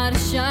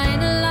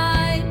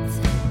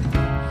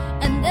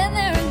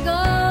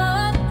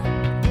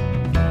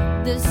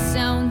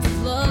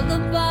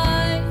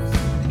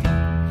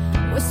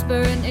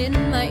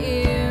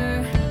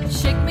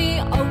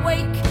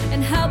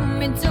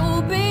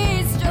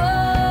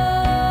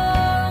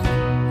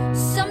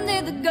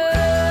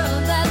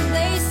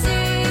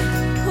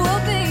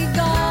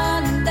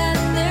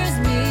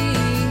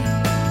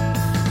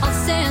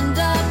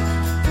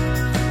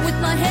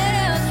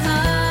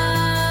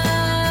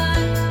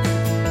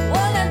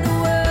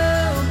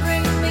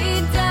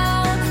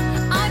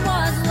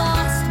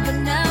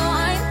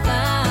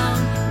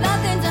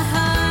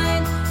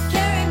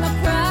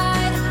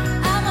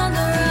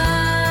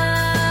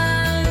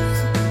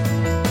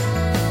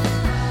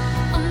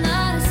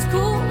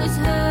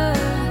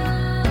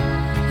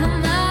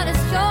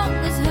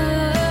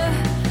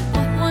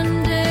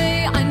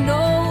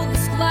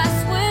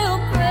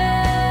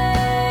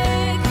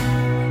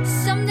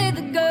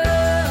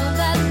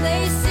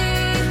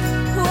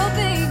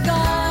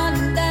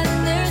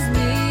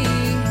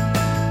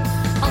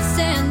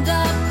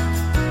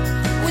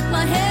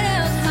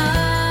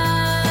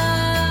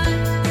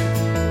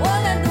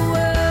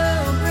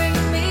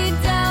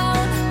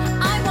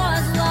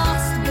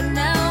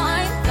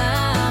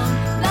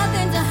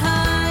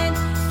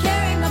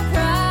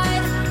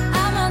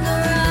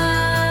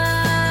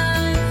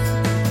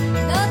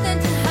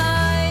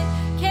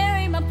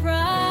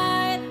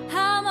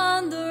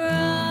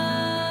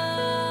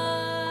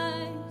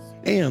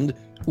And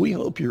we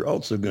hope you're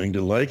also going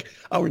to like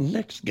our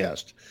next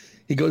guest.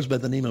 He goes by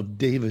the name of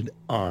David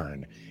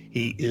Arn.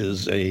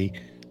 He's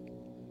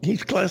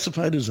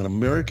classified as an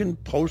American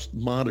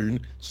postmodern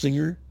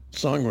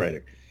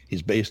singer-songwriter.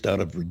 He's based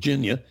out of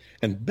Virginia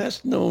and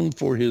best known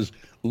for his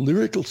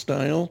lyrical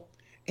style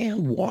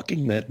and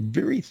walking that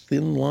very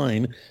thin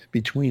line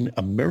between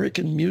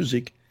American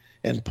music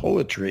and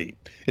poetry.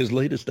 His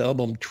latest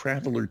album,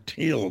 Traveler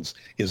Tales,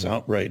 is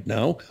out right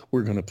now.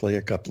 We're going to play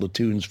a couple of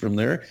tunes from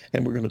there,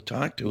 and we're going to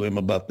talk to him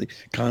about the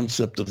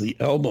concept of the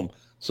album.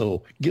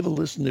 So give a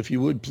listen if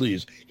you would,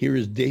 please. Here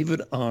is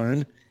David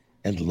Arn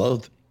and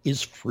Love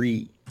is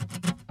Free.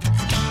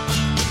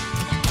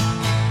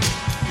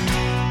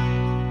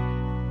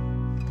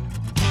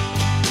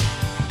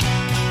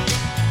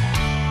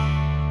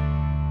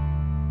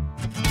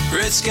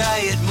 Red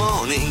sky at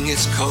morning,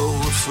 it's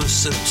cold for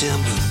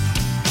September.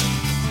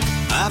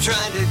 I'm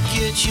trying to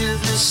get you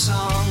this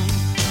song.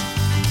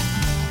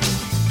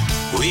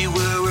 We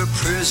were a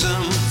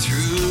prism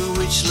through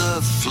which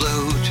love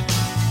flowed,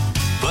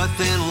 but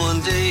then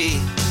one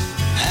day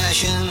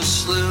passion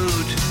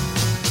slowed.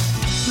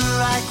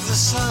 Like the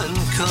sun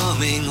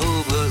coming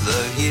over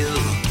the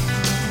hill,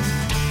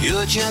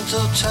 your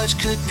gentle touch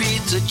could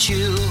beat the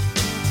chill.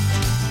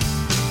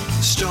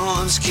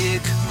 Storms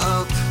kick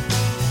up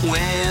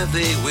where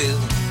they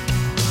will.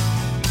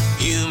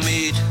 You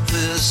made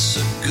this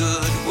a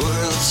good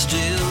world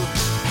still.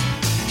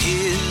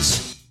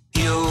 Here's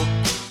your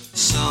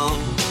song.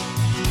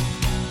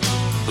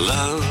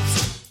 Love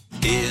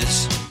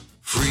is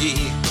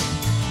free.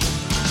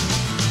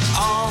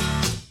 All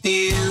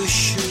you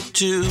should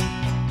do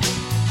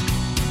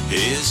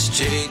is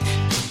take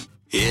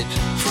it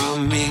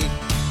from me.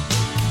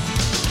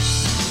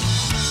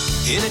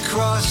 In a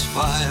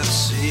crossfire of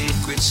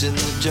secrets in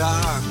the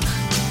dark,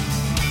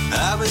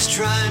 I was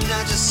trying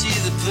not to see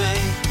the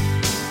pain.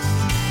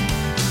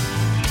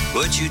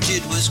 What you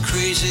did was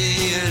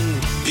crazy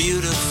and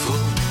beautiful.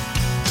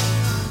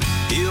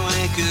 You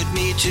anchored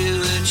me to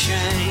a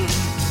chain.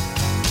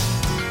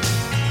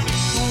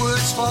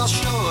 Words fall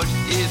short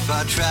if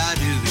I try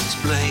to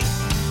explain.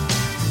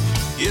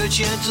 Your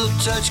gentle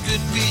touch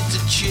could beat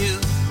the chill.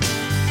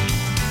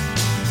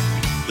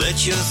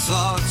 Let your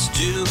thoughts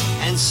do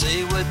and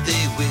say what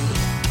they will.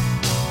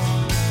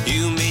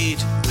 You made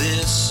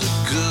this a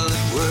good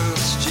world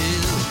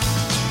still.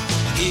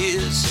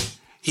 Here's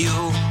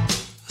your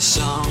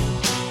song.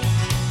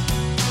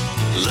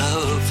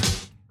 Love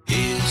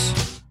is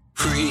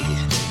free.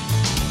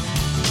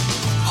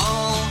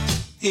 All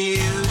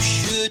you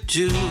should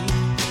do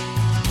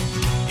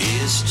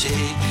is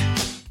take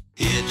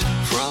it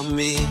from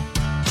me.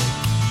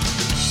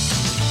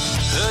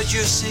 Heard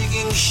you're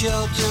seeking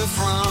shelter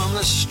from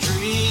the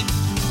street,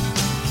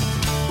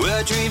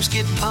 where dreams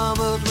get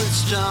pummeled with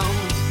stone.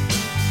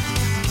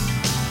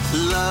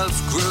 Love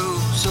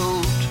grows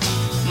old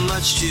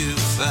much too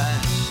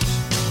fast.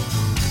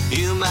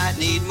 You might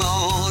need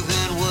more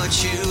than what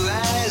you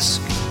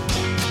ask.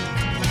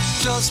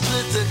 Don't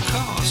split the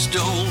cost,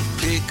 don't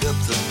pick up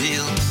the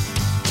bill.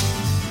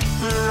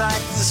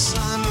 Like the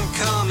sun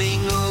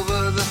coming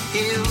over the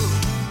hill,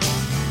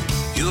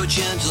 your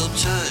gentle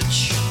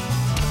touch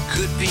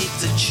could beat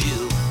the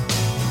chill.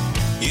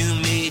 You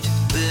made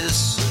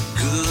this a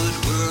good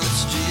world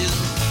still.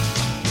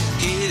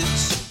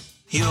 Here's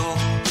your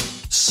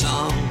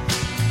song.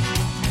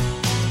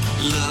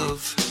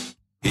 Love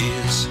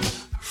is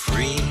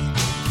free.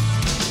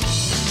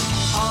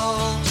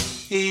 All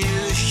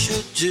you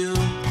should do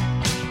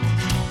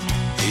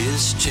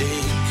is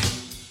take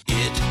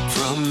it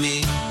from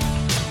me.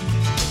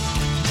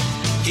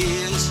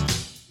 Here's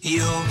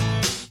your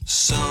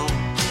song.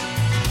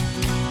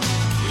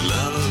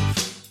 Love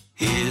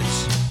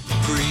is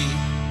free.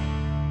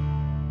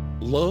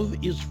 Love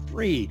is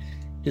free.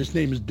 His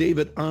name is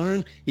David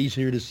Arn. He's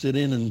here to sit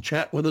in and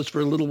chat with us for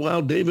a little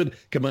while. David,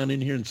 come on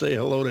in here and say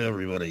hello to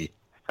everybody.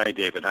 Hi,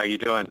 David. How you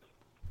doing?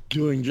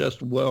 Doing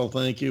just well,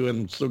 thank you.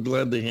 I'm so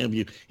glad to have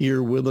you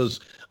here with us.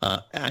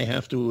 I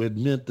have to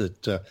admit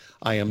that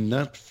I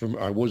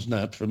was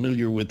not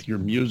familiar with your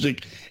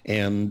music,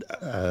 and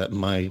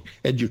my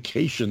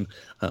education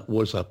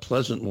was a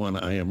pleasant one.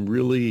 I am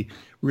really,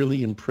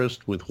 really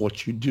impressed with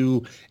what you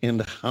do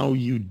and how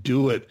you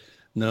do it.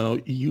 Now,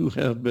 you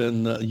have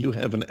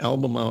an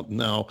album out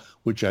now,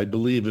 which I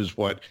believe is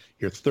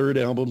your third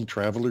album,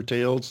 Traveler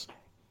Tales?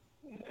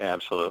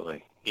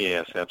 Absolutely.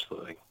 Yes,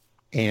 absolutely.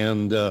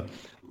 And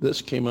this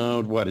came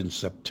out, in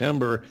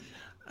September.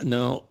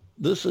 Now,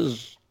 this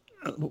is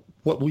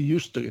what we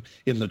used to,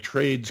 in the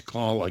trades,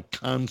 call a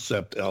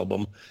concept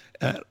album.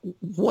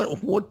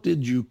 What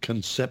did you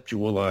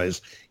conceptualize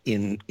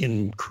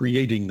in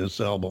creating this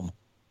album?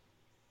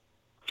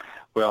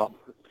 Well,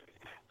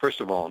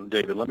 first of all,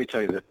 David, let me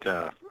tell you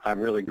that I'm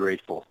really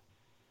grateful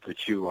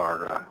that you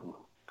are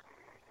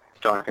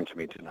talking to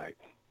me tonight.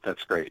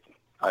 That's great.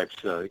 I've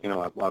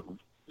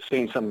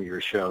seen some of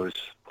your shows,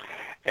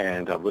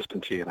 and I've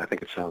listened to you, and I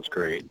think it sounds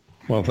great.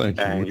 Well, thank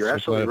you. And you're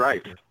absolutely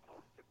right.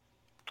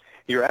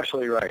 You're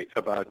absolutely right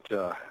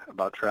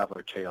about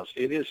Traveler Tales.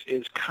 It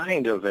is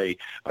kind of a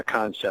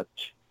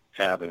concept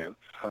album.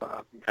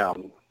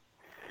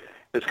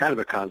 It's kind of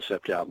a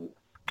concept album.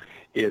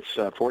 It's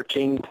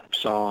 14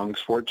 songs,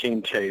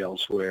 14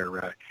 tales,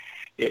 where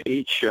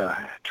each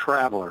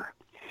traveler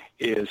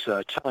is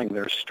telling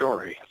their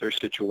story, their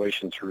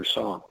situation through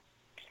song.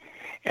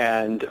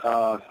 And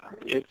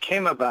it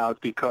came about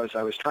because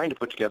I was trying to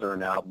put together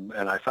an album,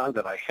 and I found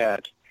that I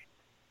had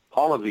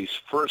all of these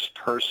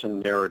first-person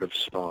narrative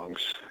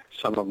songs.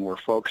 Some of them were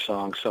folk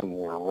songs, some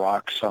were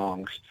rock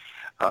songs.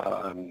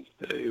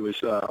 It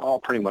was all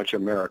pretty much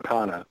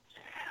Americana.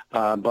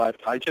 But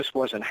I just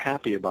wasn't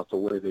happy about the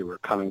way they were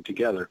coming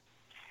together.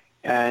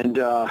 And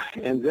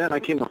then I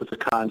came up with the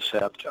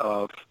concept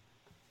of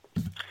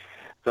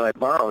that I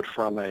borrowed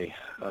from a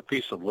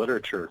piece of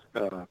literature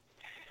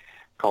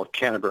called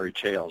Canterbury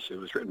Tales. It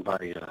was written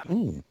by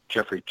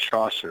Geoffrey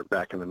Chaucer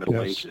back in the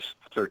Middle Ages,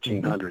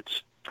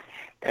 1300s.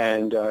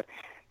 And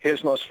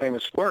his most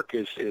famous work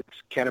is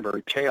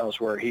Canterbury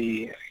Tales, where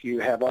you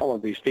have all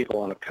of these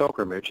people on a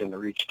pilgrimage, and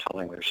they're each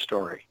telling their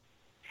story.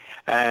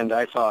 And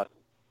I thought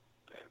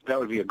that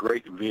would be a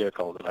great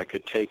vehicle that I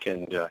could take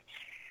and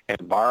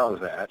borrow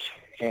that,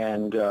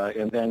 and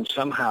then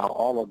somehow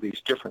all of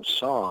these different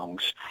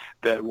songs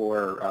that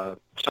were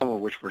some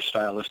of which were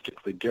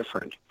stylistically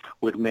different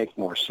would make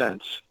more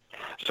sense.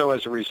 So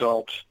as a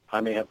result, I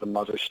may have the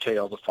mother's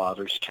tale, the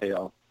father's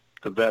tale,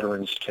 the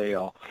veteran's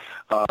tale,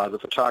 the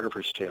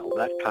photographer's tale,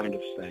 that kind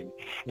of thing.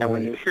 And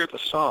when you hear the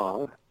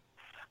song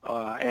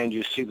and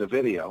you see the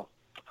video,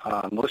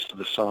 most of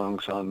the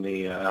songs on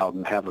the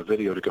album have a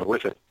video to go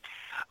with it.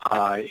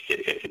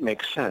 It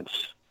makes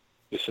sense,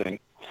 you see,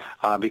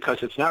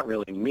 because it's not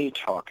really me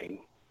talking,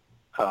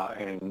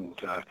 and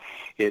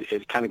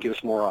it kind of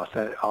gives more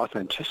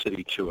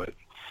authenticity to it,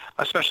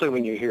 especially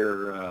when you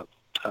hear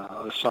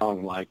a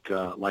song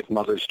like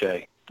Mother's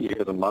Day. You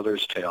hear the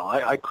Mother's Tale.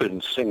 I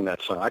couldn't sing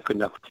that song. I could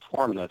never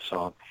perform that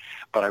song,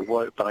 but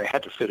I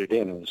had to fit it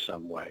in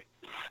some way.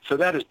 So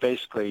that is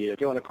basically, if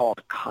you want to call it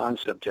a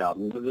concept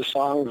album, the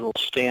songs will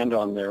stand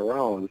on their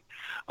own,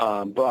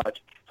 but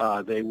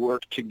they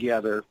work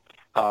together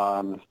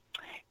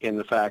in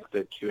the fact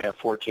that you have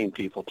 14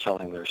 people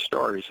telling their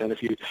stories. And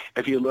if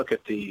you look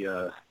at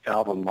the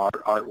album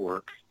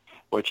artwork,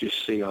 what you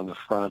see on the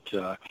front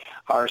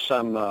are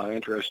some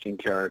interesting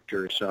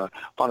characters on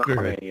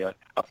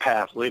a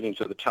path leading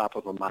to the top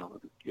of a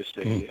mountain, you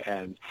see,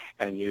 and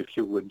you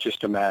would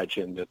just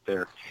imagine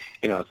that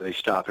they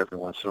stop every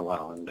once in a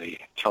while and they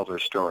tell their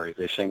story,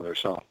 they sing their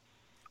song.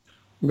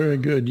 Very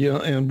good, yeah,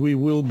 and we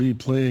will be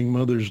playing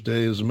Mother's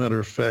Day. As a matter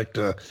of fact,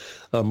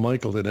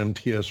 Michael at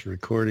MTS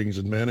Recordings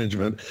and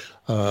Management,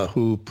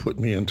 who put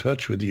me in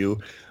touch with you,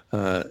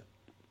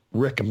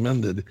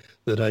 recommended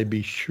that I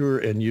be sure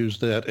and use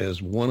that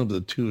as one of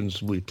the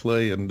tunes we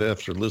play, and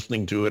after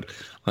listening to it,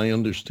 I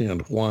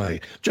understand why.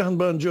 John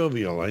Bon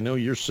Jovial, I know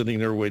you're sitting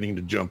there waiting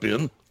to jump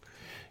in.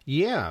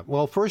 Yeah,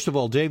 well, first of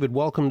all, David,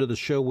 welcome to the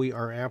show. We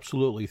are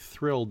absolutely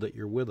thrilled that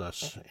you're with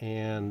us,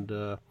 and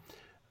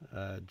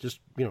just,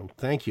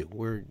 thank you.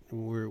 We're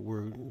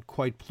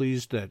quite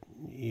pleased that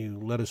you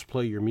let us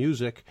play your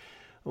music.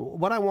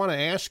 What I want to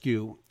ask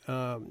you,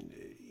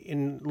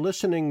 in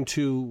listening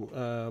to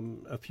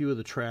a few of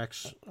the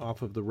tracks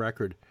off of the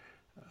record,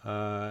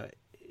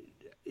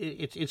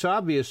 it's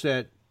obvious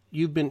that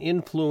you've been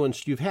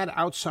influenced, you've had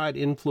outside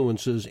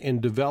influences in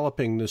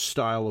developing this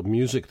style of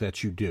music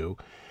that you do,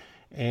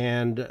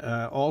 and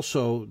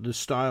also the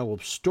style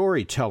of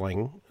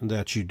storytelling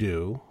that you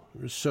do.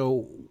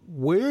 So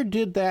where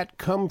did that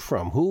come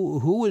from?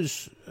 Who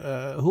is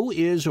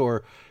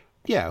your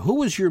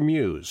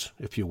muse,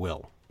 if you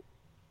will?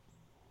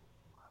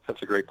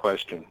 That's a great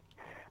question.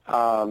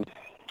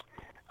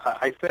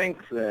 I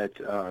think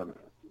that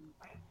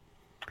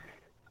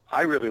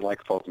I really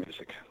like folk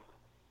music.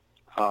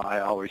 I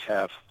always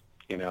have.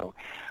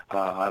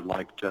 I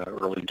liked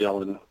early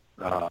Dylan.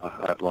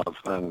 I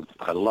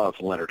love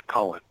Leonard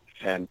Cohen.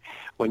 And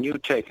when you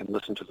take and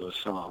listen to those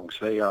songs,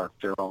 they're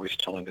always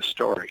telling a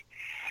story,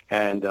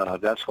 and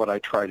that's what I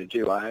try to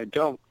do. I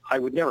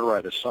would never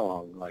write a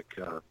song like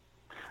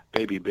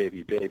 "Baby,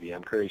 Baby, Baby,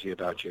 I'm Crazy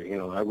About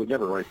You." I would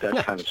never write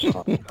that kind of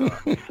song,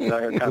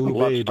 that kind of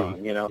love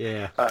song.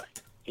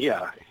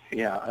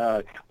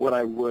 What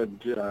I would,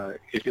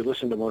 if you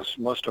listen to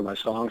most of my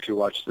songs, you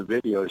watch the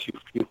videos,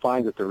 you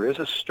find that there is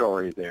a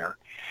story there,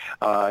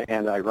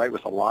 and I write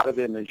with a lot of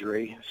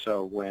imagery.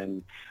 So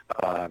when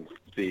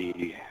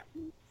the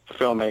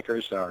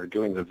filmmakers are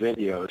doing the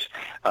videos,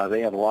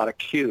 they have a lot of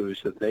cues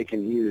that they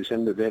can use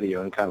in the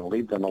video and kind of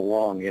lead them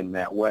along in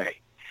that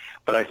way.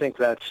 But I think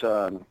that's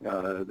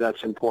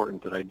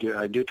important, that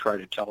I do try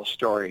to tell a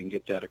story and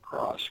get that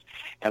across.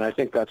 And I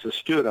think that's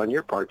astute on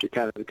your part to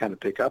kind of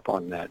pick up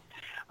on that.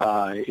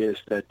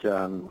 Is that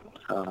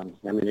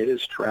it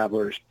is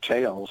travelers'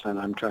 tales, and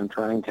I'm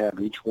trying to have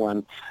each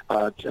one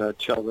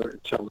tell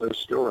their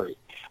story.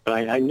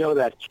 But I know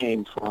that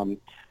came from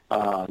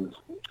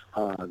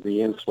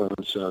the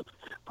influence of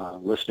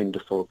listening to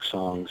folk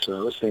songs,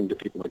 listening to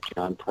people like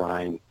John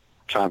Prine,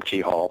 Tom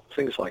T. Hall,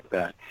 things like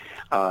that.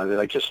 That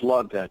I just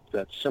love that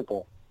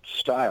simple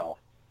style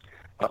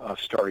of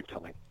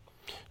storytelling.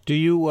 Do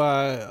you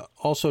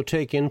also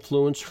take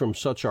influence from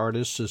such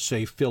artists as,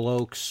 say, Phil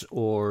Oakes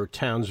or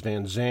Townes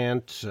Van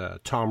Zandt,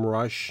 Tom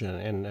Rush,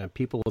 and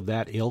people of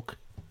that ilk?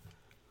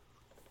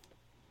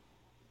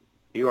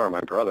 You are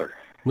my brother.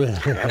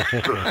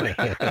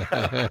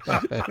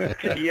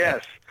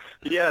 Yes.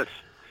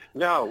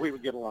 No, we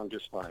would get along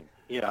just fine.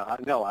 Yeah, I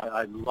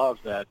love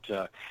that.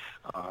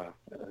 I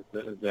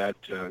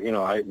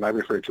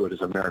refer to it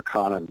as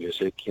Americana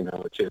music.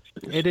 It's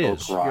it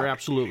is. Rock. You're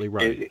absolutely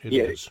right. It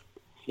is.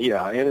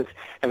 Yeah, and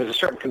there's a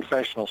certain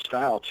confessional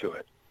style to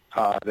it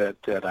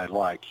that I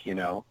like. I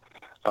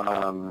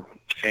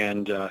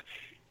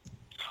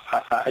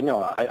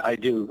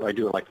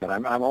do like that.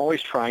 I'm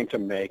always trying to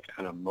make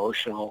an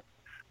emotional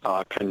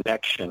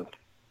connection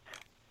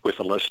with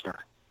the listener.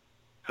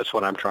 That's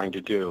what I'm trying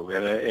to do.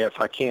 And if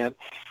I can't,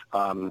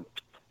 I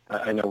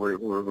know we're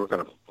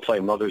going to play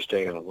Mother's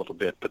Day in a little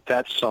bit, but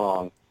that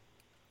song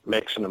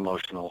makes an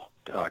emotional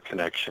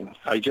connection.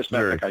 I just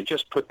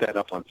put that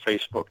up on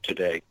Facebook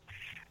today,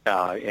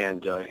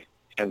 and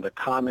the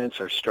comments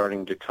are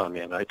starting to come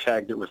in. I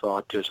tagged it with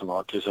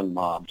autism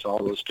moms,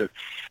 all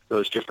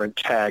those different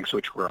tags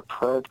which were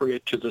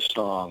appropriate to the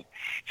song,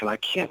 and I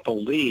can't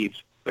believe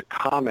the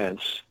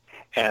comments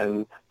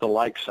and the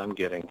likes I'm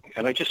getting.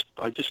 And I just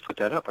put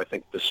that up, I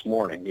think, this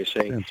morning, you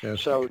see. Fantastic.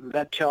 So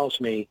that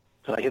tells me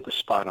that I hit the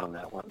spot on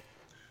that one.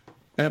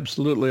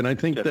 Absolutely, and I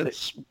think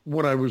that's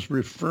what I was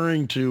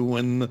referring to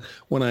when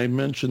I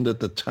mentioned at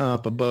the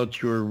top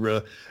about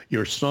your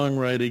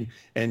songwriting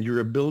and your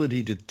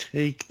ability to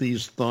take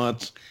these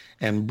thoughts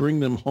and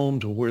bring them home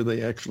to where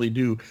they actually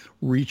do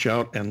reach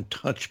out and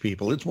touch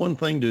people. It's one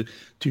thing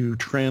to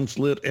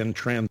translate and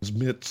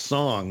transmit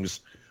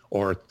songs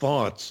or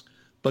thoughts,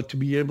 but to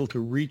be able to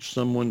reach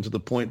someone to the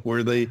point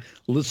where they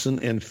listen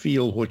and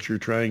feel what you're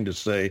trying to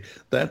say,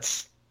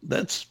 that's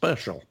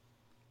special.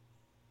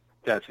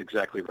 That's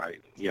exactly right.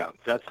 Yeah,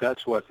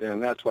 that's what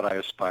I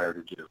aspire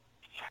to do.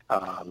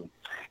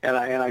 And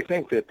I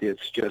think that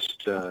it's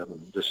just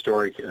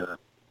the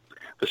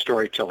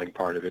storytelling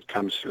part of it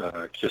comes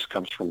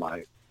from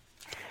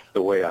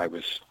the way I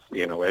was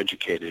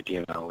educated.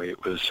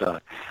 It was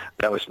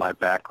that was my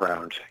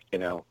background.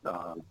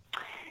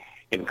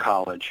 In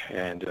college,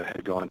 and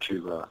had gone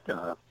to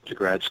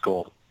grad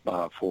school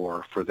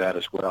for that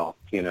as well.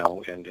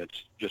 And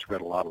it's just read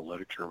a lot of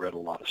literature, read a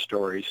lot of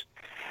stories,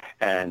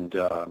 and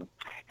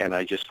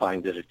I just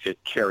find that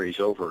it carries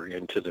over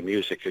into the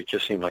music. It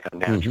just seemed like a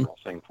natural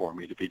thing for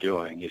me to be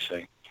doing. You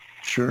see.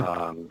 Sure.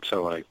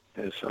 So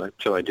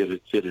I did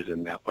it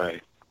in that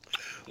way.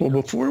 Well,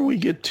 before we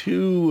get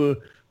too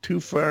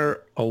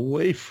far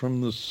away from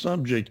the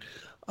subject,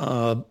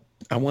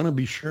 I want to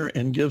be sure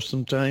and give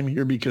some time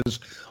here, because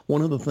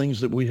one of the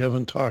things that we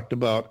haven't talked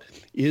about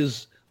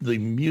is the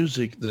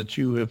music that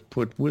you have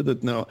put with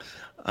it. Now,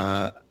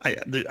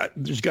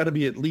 there's got to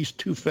be at least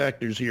two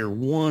factors here.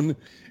 One,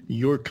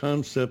 your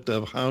concept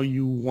of how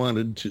you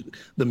wanted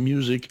the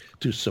music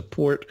to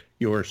support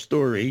your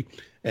story,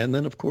 and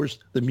then, of course,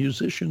 the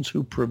musicians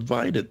who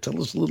provide it.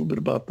 Tell us a little bit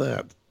about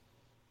that.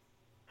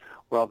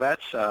 Well,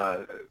 thanks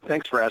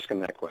for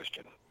asking that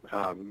question.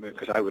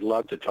 Because I would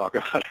love to talk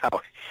about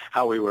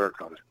how we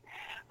work on it.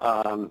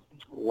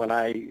 When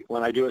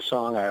I do a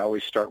song, I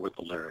always start with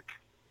the lyric.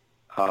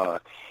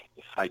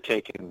 I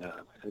take and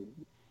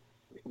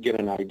get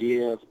an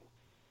idea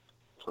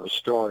for a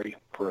story,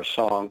 for a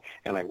song,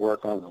 and I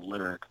work on the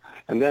lyric.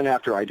 And then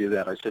after I do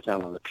that, I sit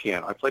down on the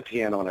piano. I play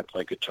piano and I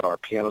play guitar.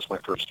 Piano's my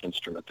first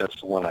instrument. That's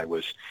the one I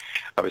was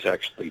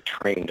actually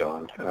trained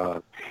on,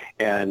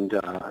 and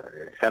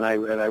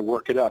I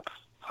work it up.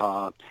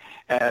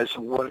 As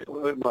what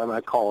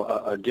I call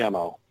a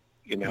demo,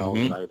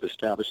 I've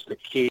established the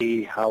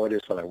key, how it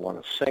is that I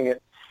want to sing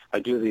it. I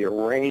do the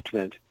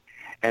arrangement,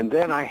 and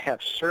then I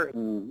have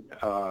certain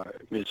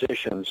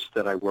musicians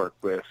that I work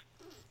with.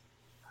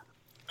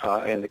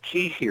 And the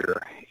key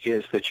here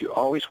is that you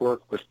always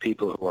work with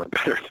people who are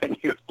better than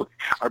you,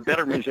 are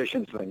better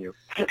musicians than you.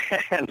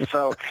 And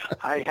so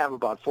I have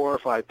about 4 or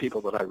 5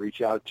 people that I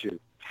reach out to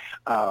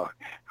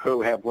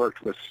who have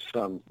worked with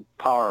some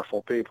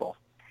powerful people.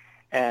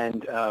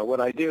 And what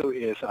I do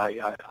is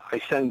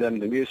I send them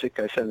the music,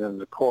 I send them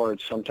the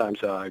chords.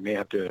 Sometimes I may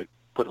have to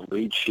put a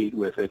lead sheet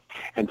with it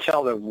and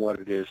tell them what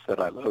it is that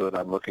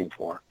I'm looking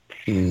for.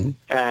 Mm-hmm.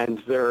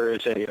 And there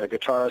is a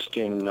guitarist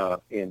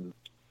in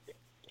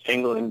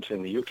England,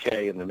 in the UK,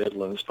 in the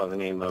Midlands, by the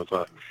name of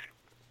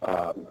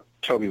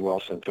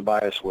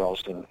Tobias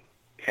Wilson.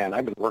 And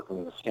I've been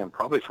working with him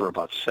probably for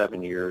about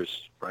 7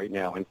 years right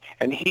now.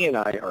 And he and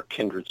I are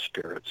kindred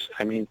spirits.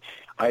 I mean,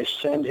 I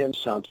send him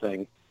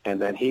something, and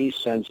then he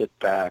sends it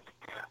back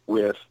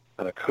with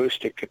an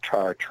acoustic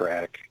guitar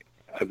track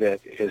that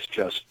is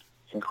just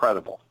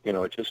incredible.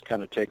 It just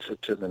kind of takes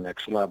it to the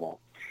next level.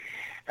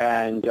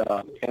 And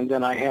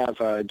then I have,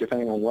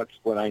 depending on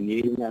what I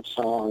need in that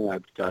song,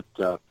 I've got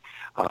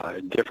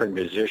different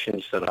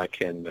musicians that I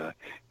can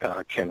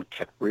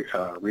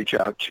reach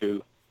out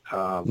to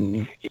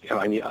On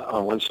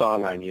one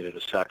song, I needed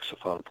a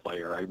saxophone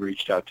player. I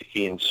reached out to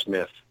Ian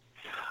Smith,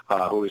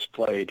 who has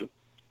played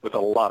with a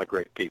lot of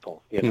great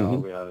people,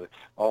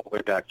 all the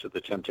way back to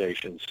the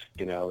Temptations,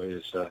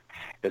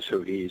 is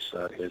who he's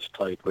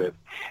played with.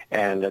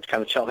 And that's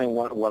kind of tell him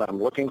what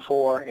I'm looking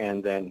for,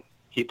 and then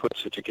he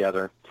puts it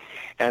together.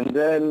 And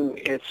then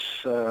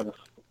it's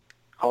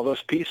all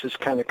those pieces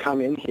kind of come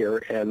in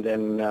here, and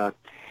then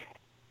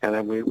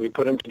we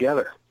put them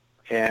together.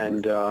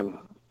 And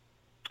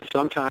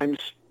sometimes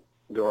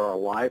there are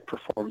live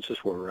performances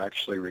where we're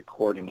actually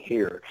recording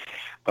here.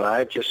 But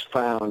I've just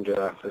found,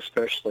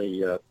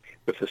 especially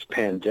with this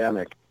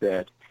pandemic,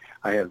 that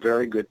I have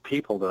very good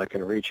people that I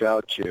can reach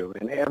out to,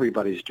 and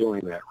everybody's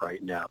doing that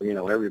right now.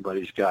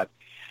 Everybody's got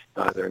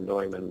their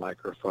Neumann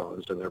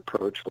microphones and their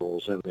Pro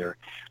Tools, and they're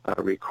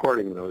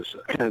recording those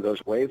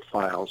wave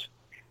files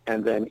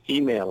and then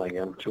emailing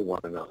them to one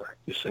another,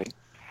 you see.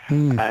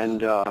 And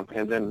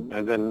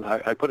then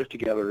I put it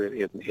together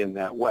in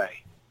that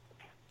way.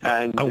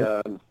 And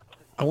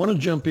I want to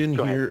jump in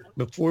here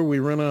before we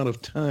run out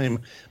of time,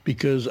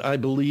 because I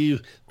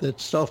believe that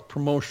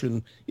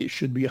self-promotion, it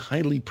should be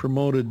highly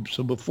promoted.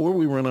 So before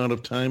we run out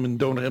of time and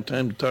don't have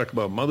time to talk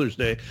about Mother's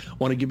Day, I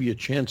want to give you a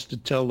chance to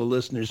tell the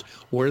listeners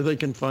where they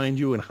can find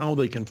you and how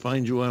they can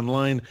find you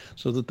online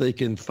so that they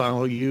can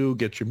follow you,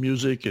 get your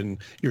music and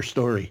your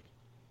story.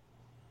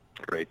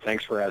 Great.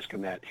 Thanks for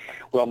asking that.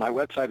 Well, my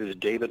website is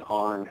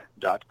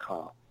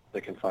davidarn.com. They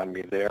can find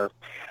me there.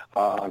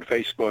 On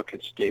Facebook,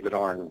 it's David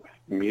Arn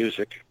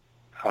Music.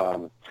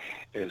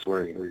 Is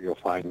where you'll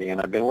find me.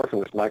 And I've been working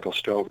with Michael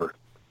Stover.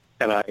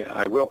 And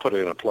I will put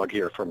in a plug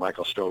here for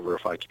Michael Stover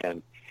if I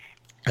can.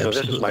 Absolutely.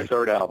 So this is my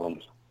third album.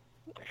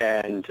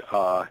 And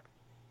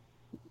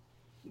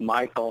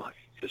Michael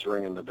is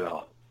ringing the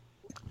bell.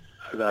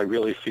 I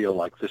really feel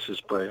like this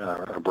is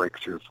a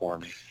breakthrough for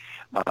me.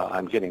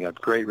 I'm getting a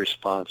great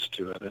response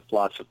to it.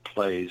 Lots of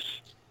plays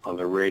on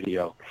the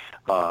radio.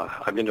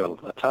 I've been to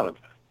a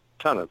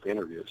ton of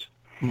interviews.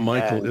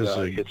 Michael is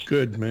a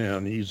good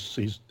man.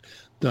 He's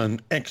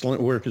done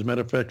excellent work. As a matter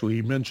of fact, we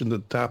mentioned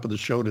at the top of the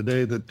show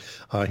today that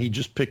he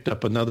just picked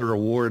up another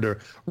award, a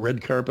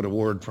red carpet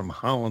award from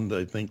Holland,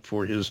 I think,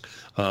 for his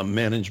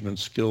management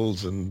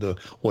skills and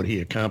what he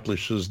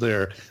accomplishes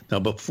there. Now,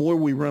 before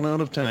we run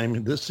out of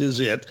time, this is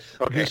it.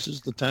 Okay. This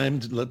is the time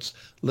to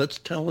let's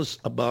tell us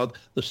about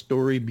the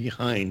story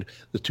behind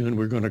the tune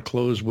we're going to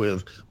close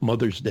with,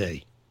 Mother's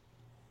Day.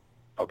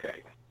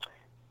 Okay.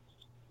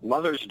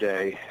 Mother's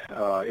Day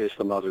is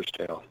the Mother's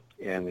Tale,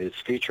 and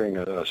it's featuring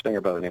a singer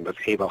by the name of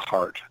Ava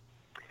Hart.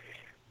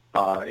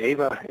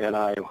 Ava and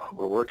I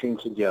were working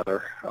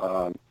together.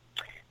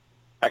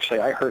 Actually,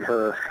 I heard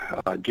her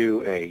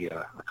do a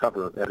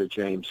cover of Etta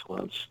James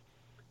once,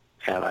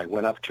 and I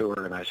went up to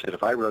her and I said,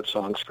 "If I wrote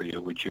songs for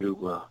you, would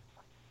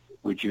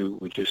you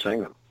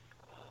sing them?"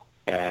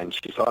 And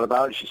she thought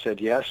about it. She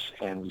said yes,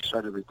 and we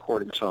started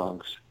recording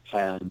songs.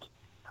 And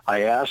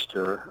I asked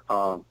her,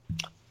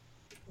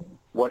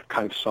 what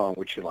kind of song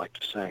would you like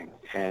to sing?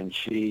 And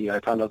I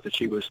found out that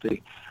she was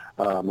the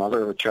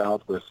mother of a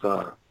child with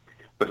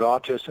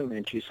autism,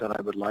 and she said,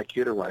 I would like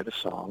you to write a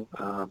song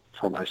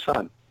for my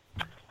son.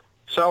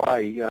 So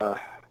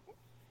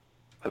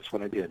that's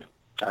what I did.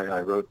 I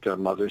wrote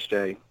Mother's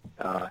Day.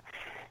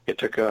 It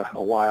took a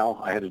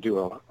while. I had to do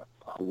a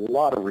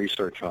lot of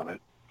research on it.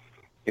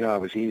 I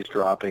was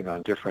eavesdropping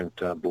on different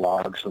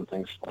blogs and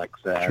things like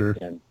that. Sure.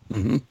 And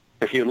mm-hmm.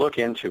 If you look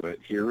into it,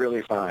 you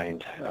really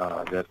find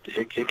that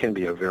it can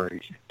be a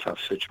very tough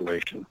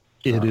situation.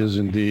 It is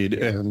indeed,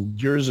 and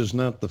yours is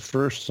not the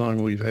first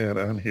song we've had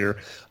on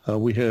here.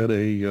 We had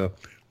a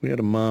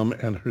mom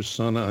and her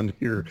son on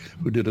here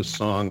who did a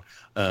song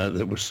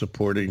that was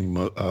supporting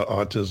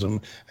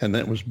autism, and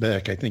that was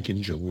back, I think,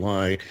 in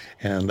July.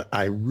 And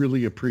I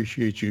really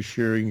appreciate you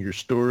sharing your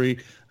story,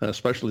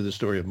 especially the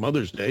story of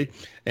Mother's Day,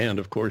 and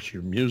of course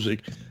your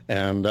music.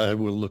 And I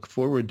will look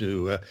forward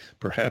to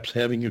perhaps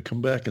having you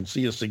come back and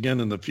see us again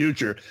in the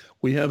future.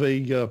 We have a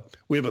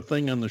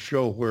thing on the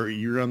show where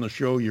you're on the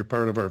show, you're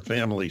part of our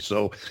family.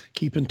 So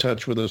keep in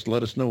touch with us.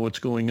 Let us know what's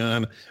going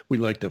on. We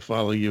like to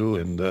follow you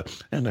and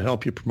to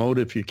help you promote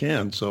if you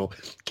can. So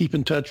keep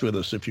in touch with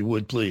us if you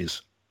would,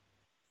 please.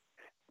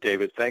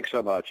 David, thanks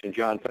so much. And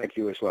John, thank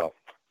you as well.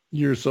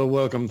 You're so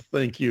welcome.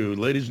 Thank you.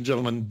 Ladies and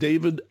gentlemen,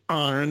 David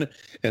Arn,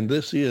 and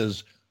this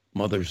is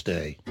Mother's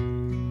Day.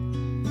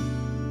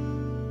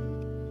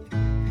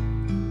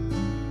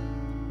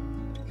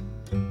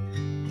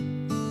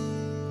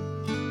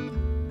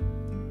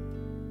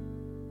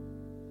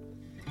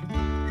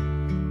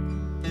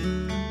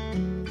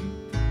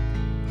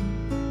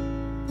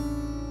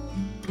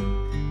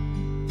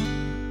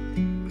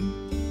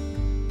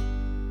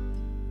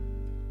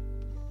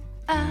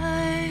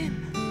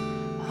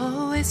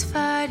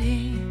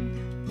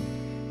 Fighting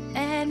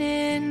an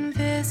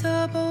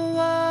invisible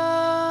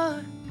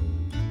war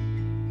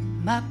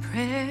my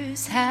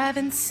prayers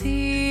haven't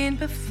seen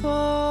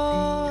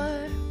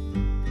before.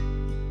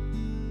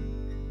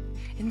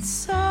 In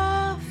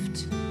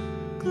soft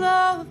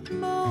glow of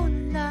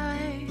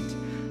moonlight,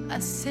 I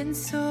sin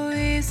so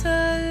easily.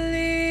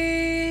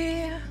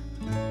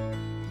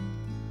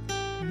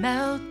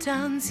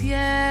 Meltdowns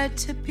yet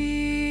to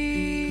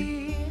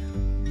be.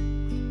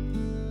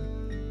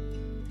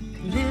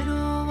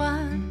 Little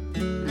one,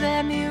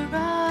 let me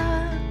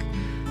rock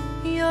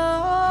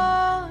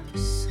your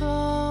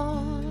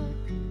soul.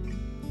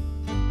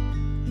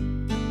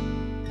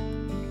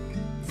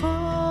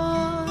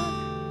 For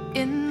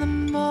in the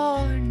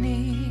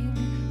morning,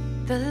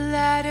 the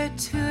ladder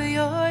to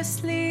your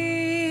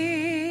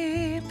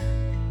sleep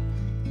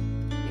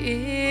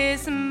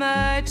is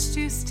much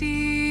too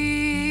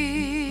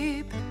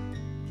steep.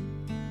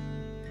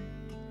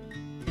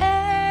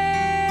 Angry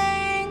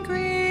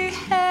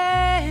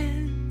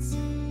hands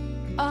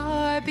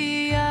are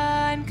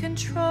beyond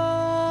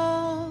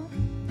control.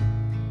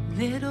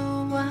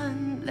 Little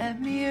one,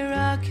 let me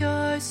rock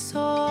your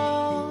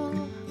soul.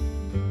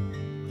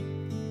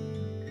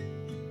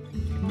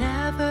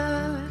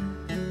 Never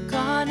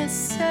gonna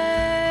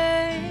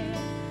say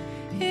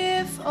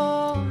if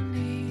only.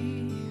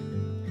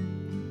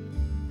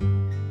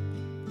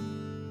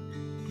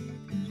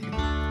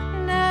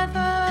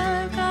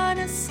 Never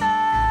gonna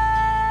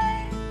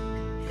say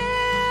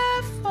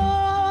if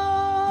only.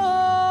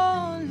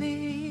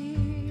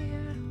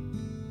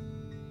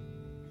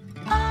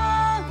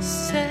 I'll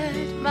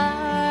set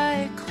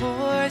my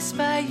course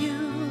by you.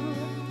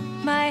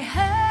 My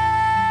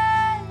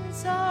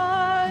hands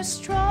are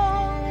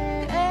strong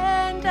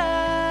and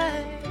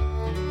I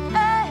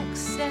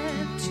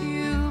accept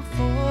you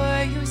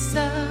for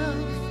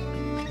yourself.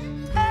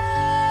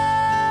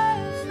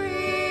 Every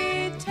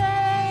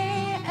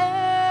day,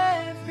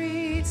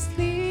 every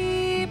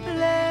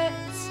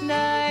sleepless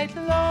night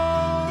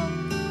long.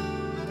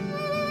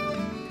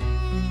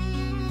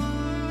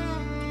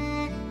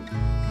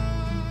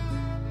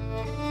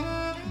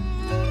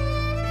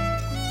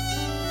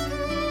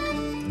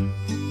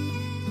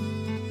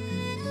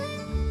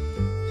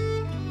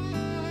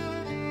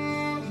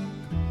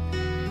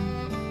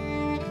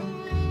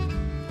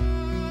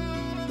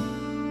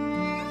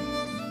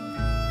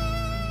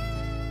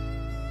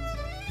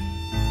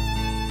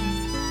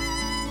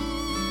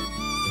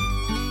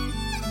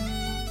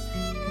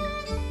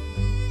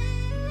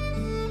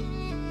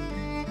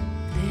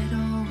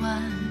 Little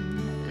one,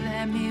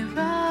 let me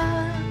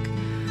rock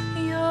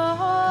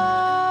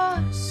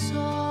your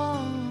soul.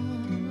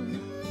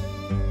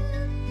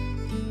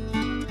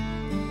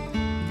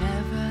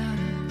 Never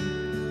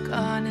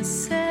gonna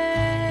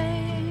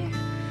say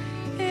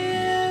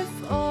if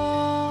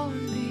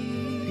only.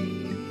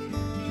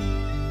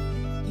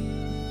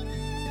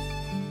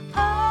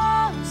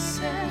 I'll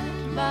set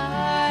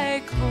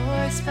my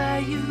course by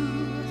you.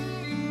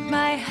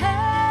 My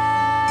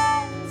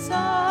hands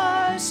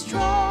are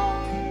strong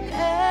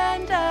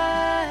and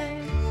I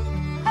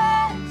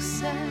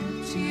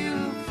accept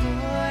you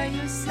for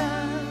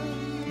yourself.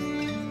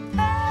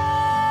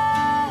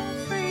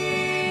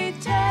 Every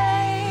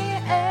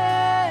day,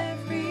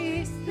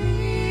 every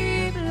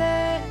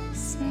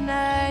sleepless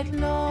night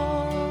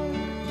long.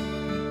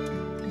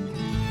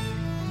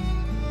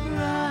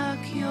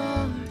 Rock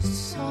your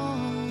soul.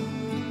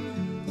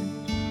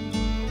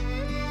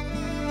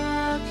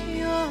 Rock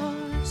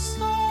your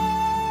soul.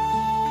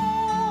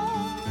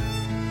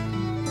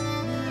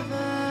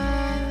 Never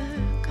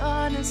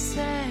gonna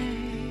say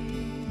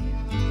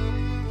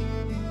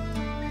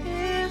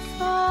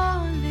if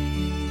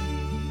only.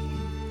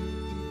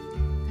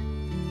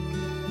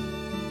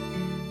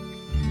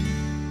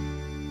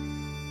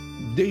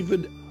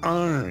 David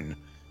Arn.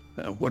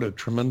 What a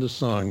tremendous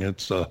song.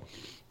 It's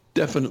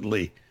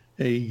definitely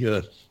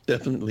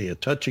a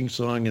touching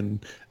song,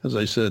 and as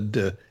I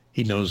said,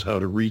 he knows how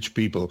to reach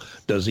people.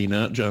 Does he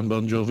not, John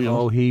Bon Jovial?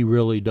 Oh, he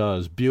really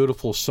does.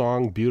 Beautiful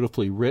song,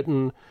 beautifully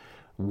written,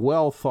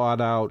 well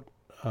thought out,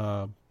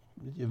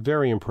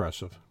 very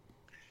impressive.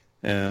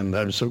 And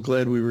I'm so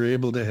glad we were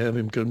able to have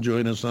him come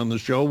join us on the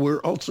show.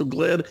 We're also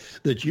glad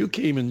that you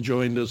came and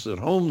joined us at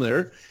home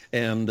there,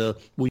 and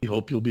we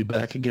hope you'll be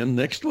back again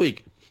next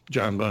week.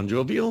 John Bon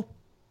Jovial,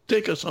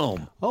 take us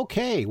home.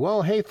 Okay,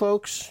 well, hey,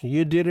 folks,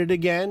 you did it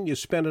again. You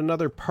spent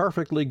another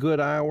perfectly good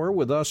hour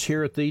with us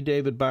here at the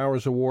David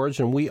Bowers Awards,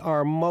 and we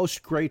are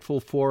most grateful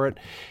for it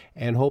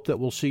and hope that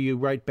we'll see you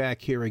right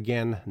back here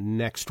again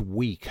next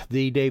week.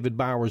 The David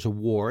Bowers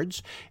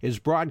Awards is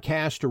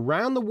broadcast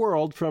around the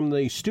world from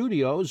the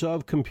studios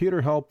of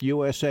Computer Help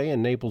USA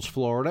in Naples,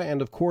 Florida,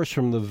 and, of course,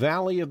 from the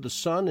Valley of the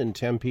Sun in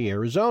Tempe,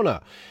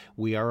 Arizona.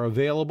 We are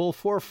available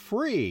for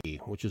free,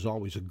 which is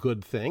always a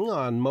good thing,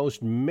 on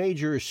most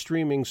major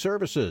streaming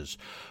services.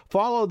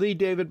 Follow the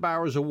David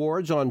Bowers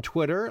Awards on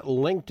Twitter,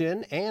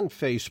 LinkedIn, and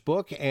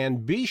Facebook,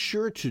 and be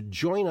sure to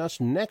join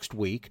us next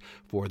week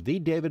for the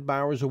David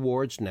Bowers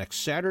Awards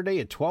next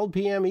Saturday at 12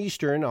 p.m.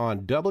 Eastern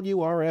on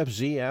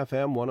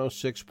WRFZ-FM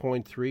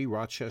 106.3,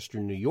 Rochester,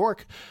 New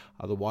York,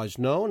 otherwise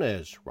known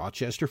as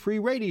Rochester Free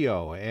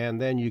Radio. And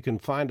then you can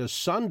find us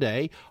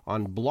Sunday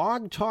on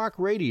Blog Talk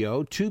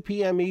Radio, 2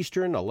 p.m.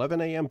 Eastern,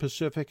 11 a.m.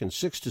 Pacific, and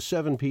 6 to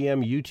 7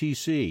 p.m.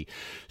 UTC.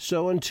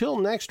 So until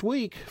next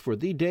week, for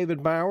the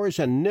David Bowers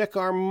and Nick,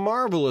 our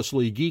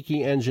marvelously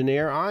geeky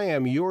engineer, I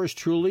am yours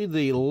truly,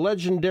 the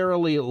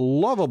legendarily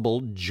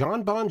lovable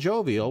John Bon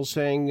Jovial,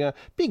 saying,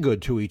 be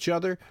good to each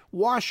other,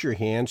 wash your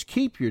hands,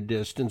 keep your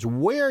distance,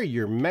 wear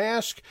your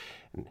mask,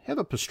 and have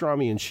a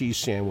pastrami and cheese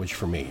sandwich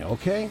for me,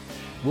 okay?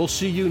 We'll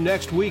see you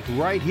next week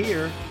right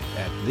here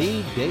at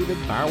the David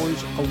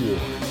Bowers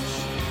Awards.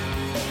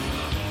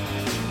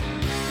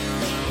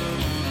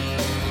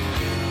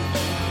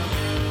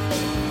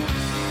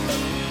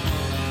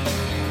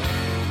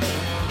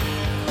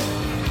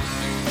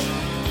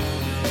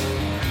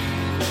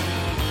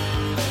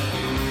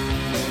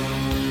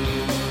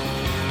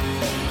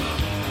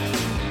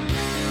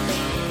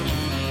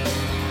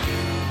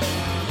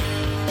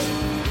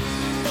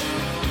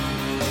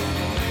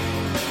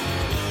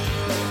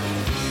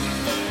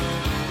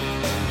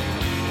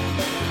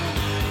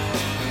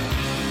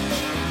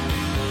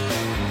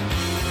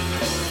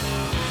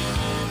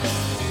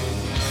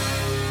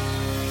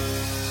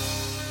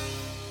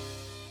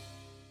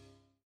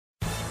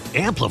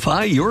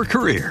 Amplify your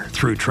career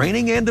through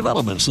training and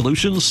development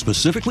solutions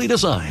specifically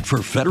designed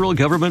for federal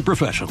government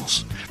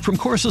professionals. From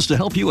courses to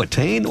help you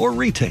attain or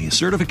retain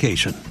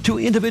certification, to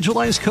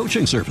individualized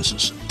coaching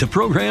services, to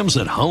programs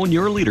that hone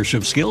your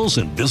leadership skills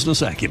and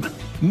business acumen,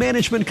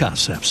 Management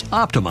Concepts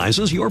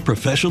optimizes your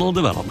professional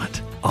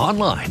development.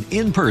 Online,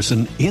 in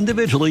person,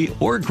 individually,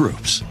 or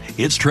groups,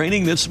 it's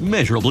training that's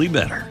measurably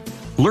better.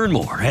 Learn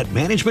more at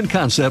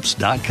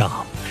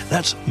managementconcepts.com.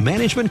 That's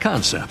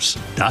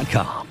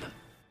managementconcepts.com.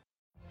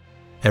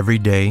 Every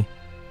day,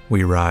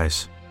 we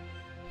rise,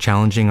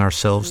 challenging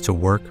ourselves to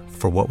work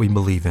for what we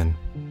believe in.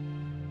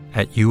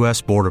 At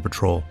U.S. Border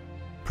Patrol,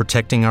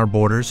 protecting our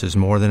borders is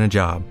more than a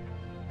job.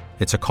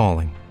 It's a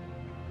calling.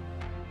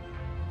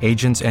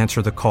 Agents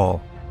answer the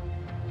call,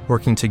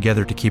 working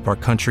together to keep our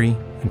country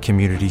and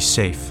communities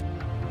safe.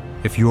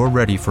 If you're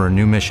ready for a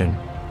new mission,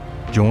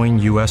 join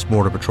U.S.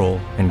 Border Patrol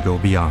and go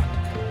beyond.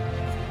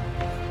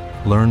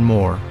 Learn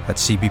more at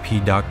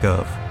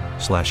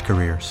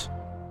cbp.gov/careers.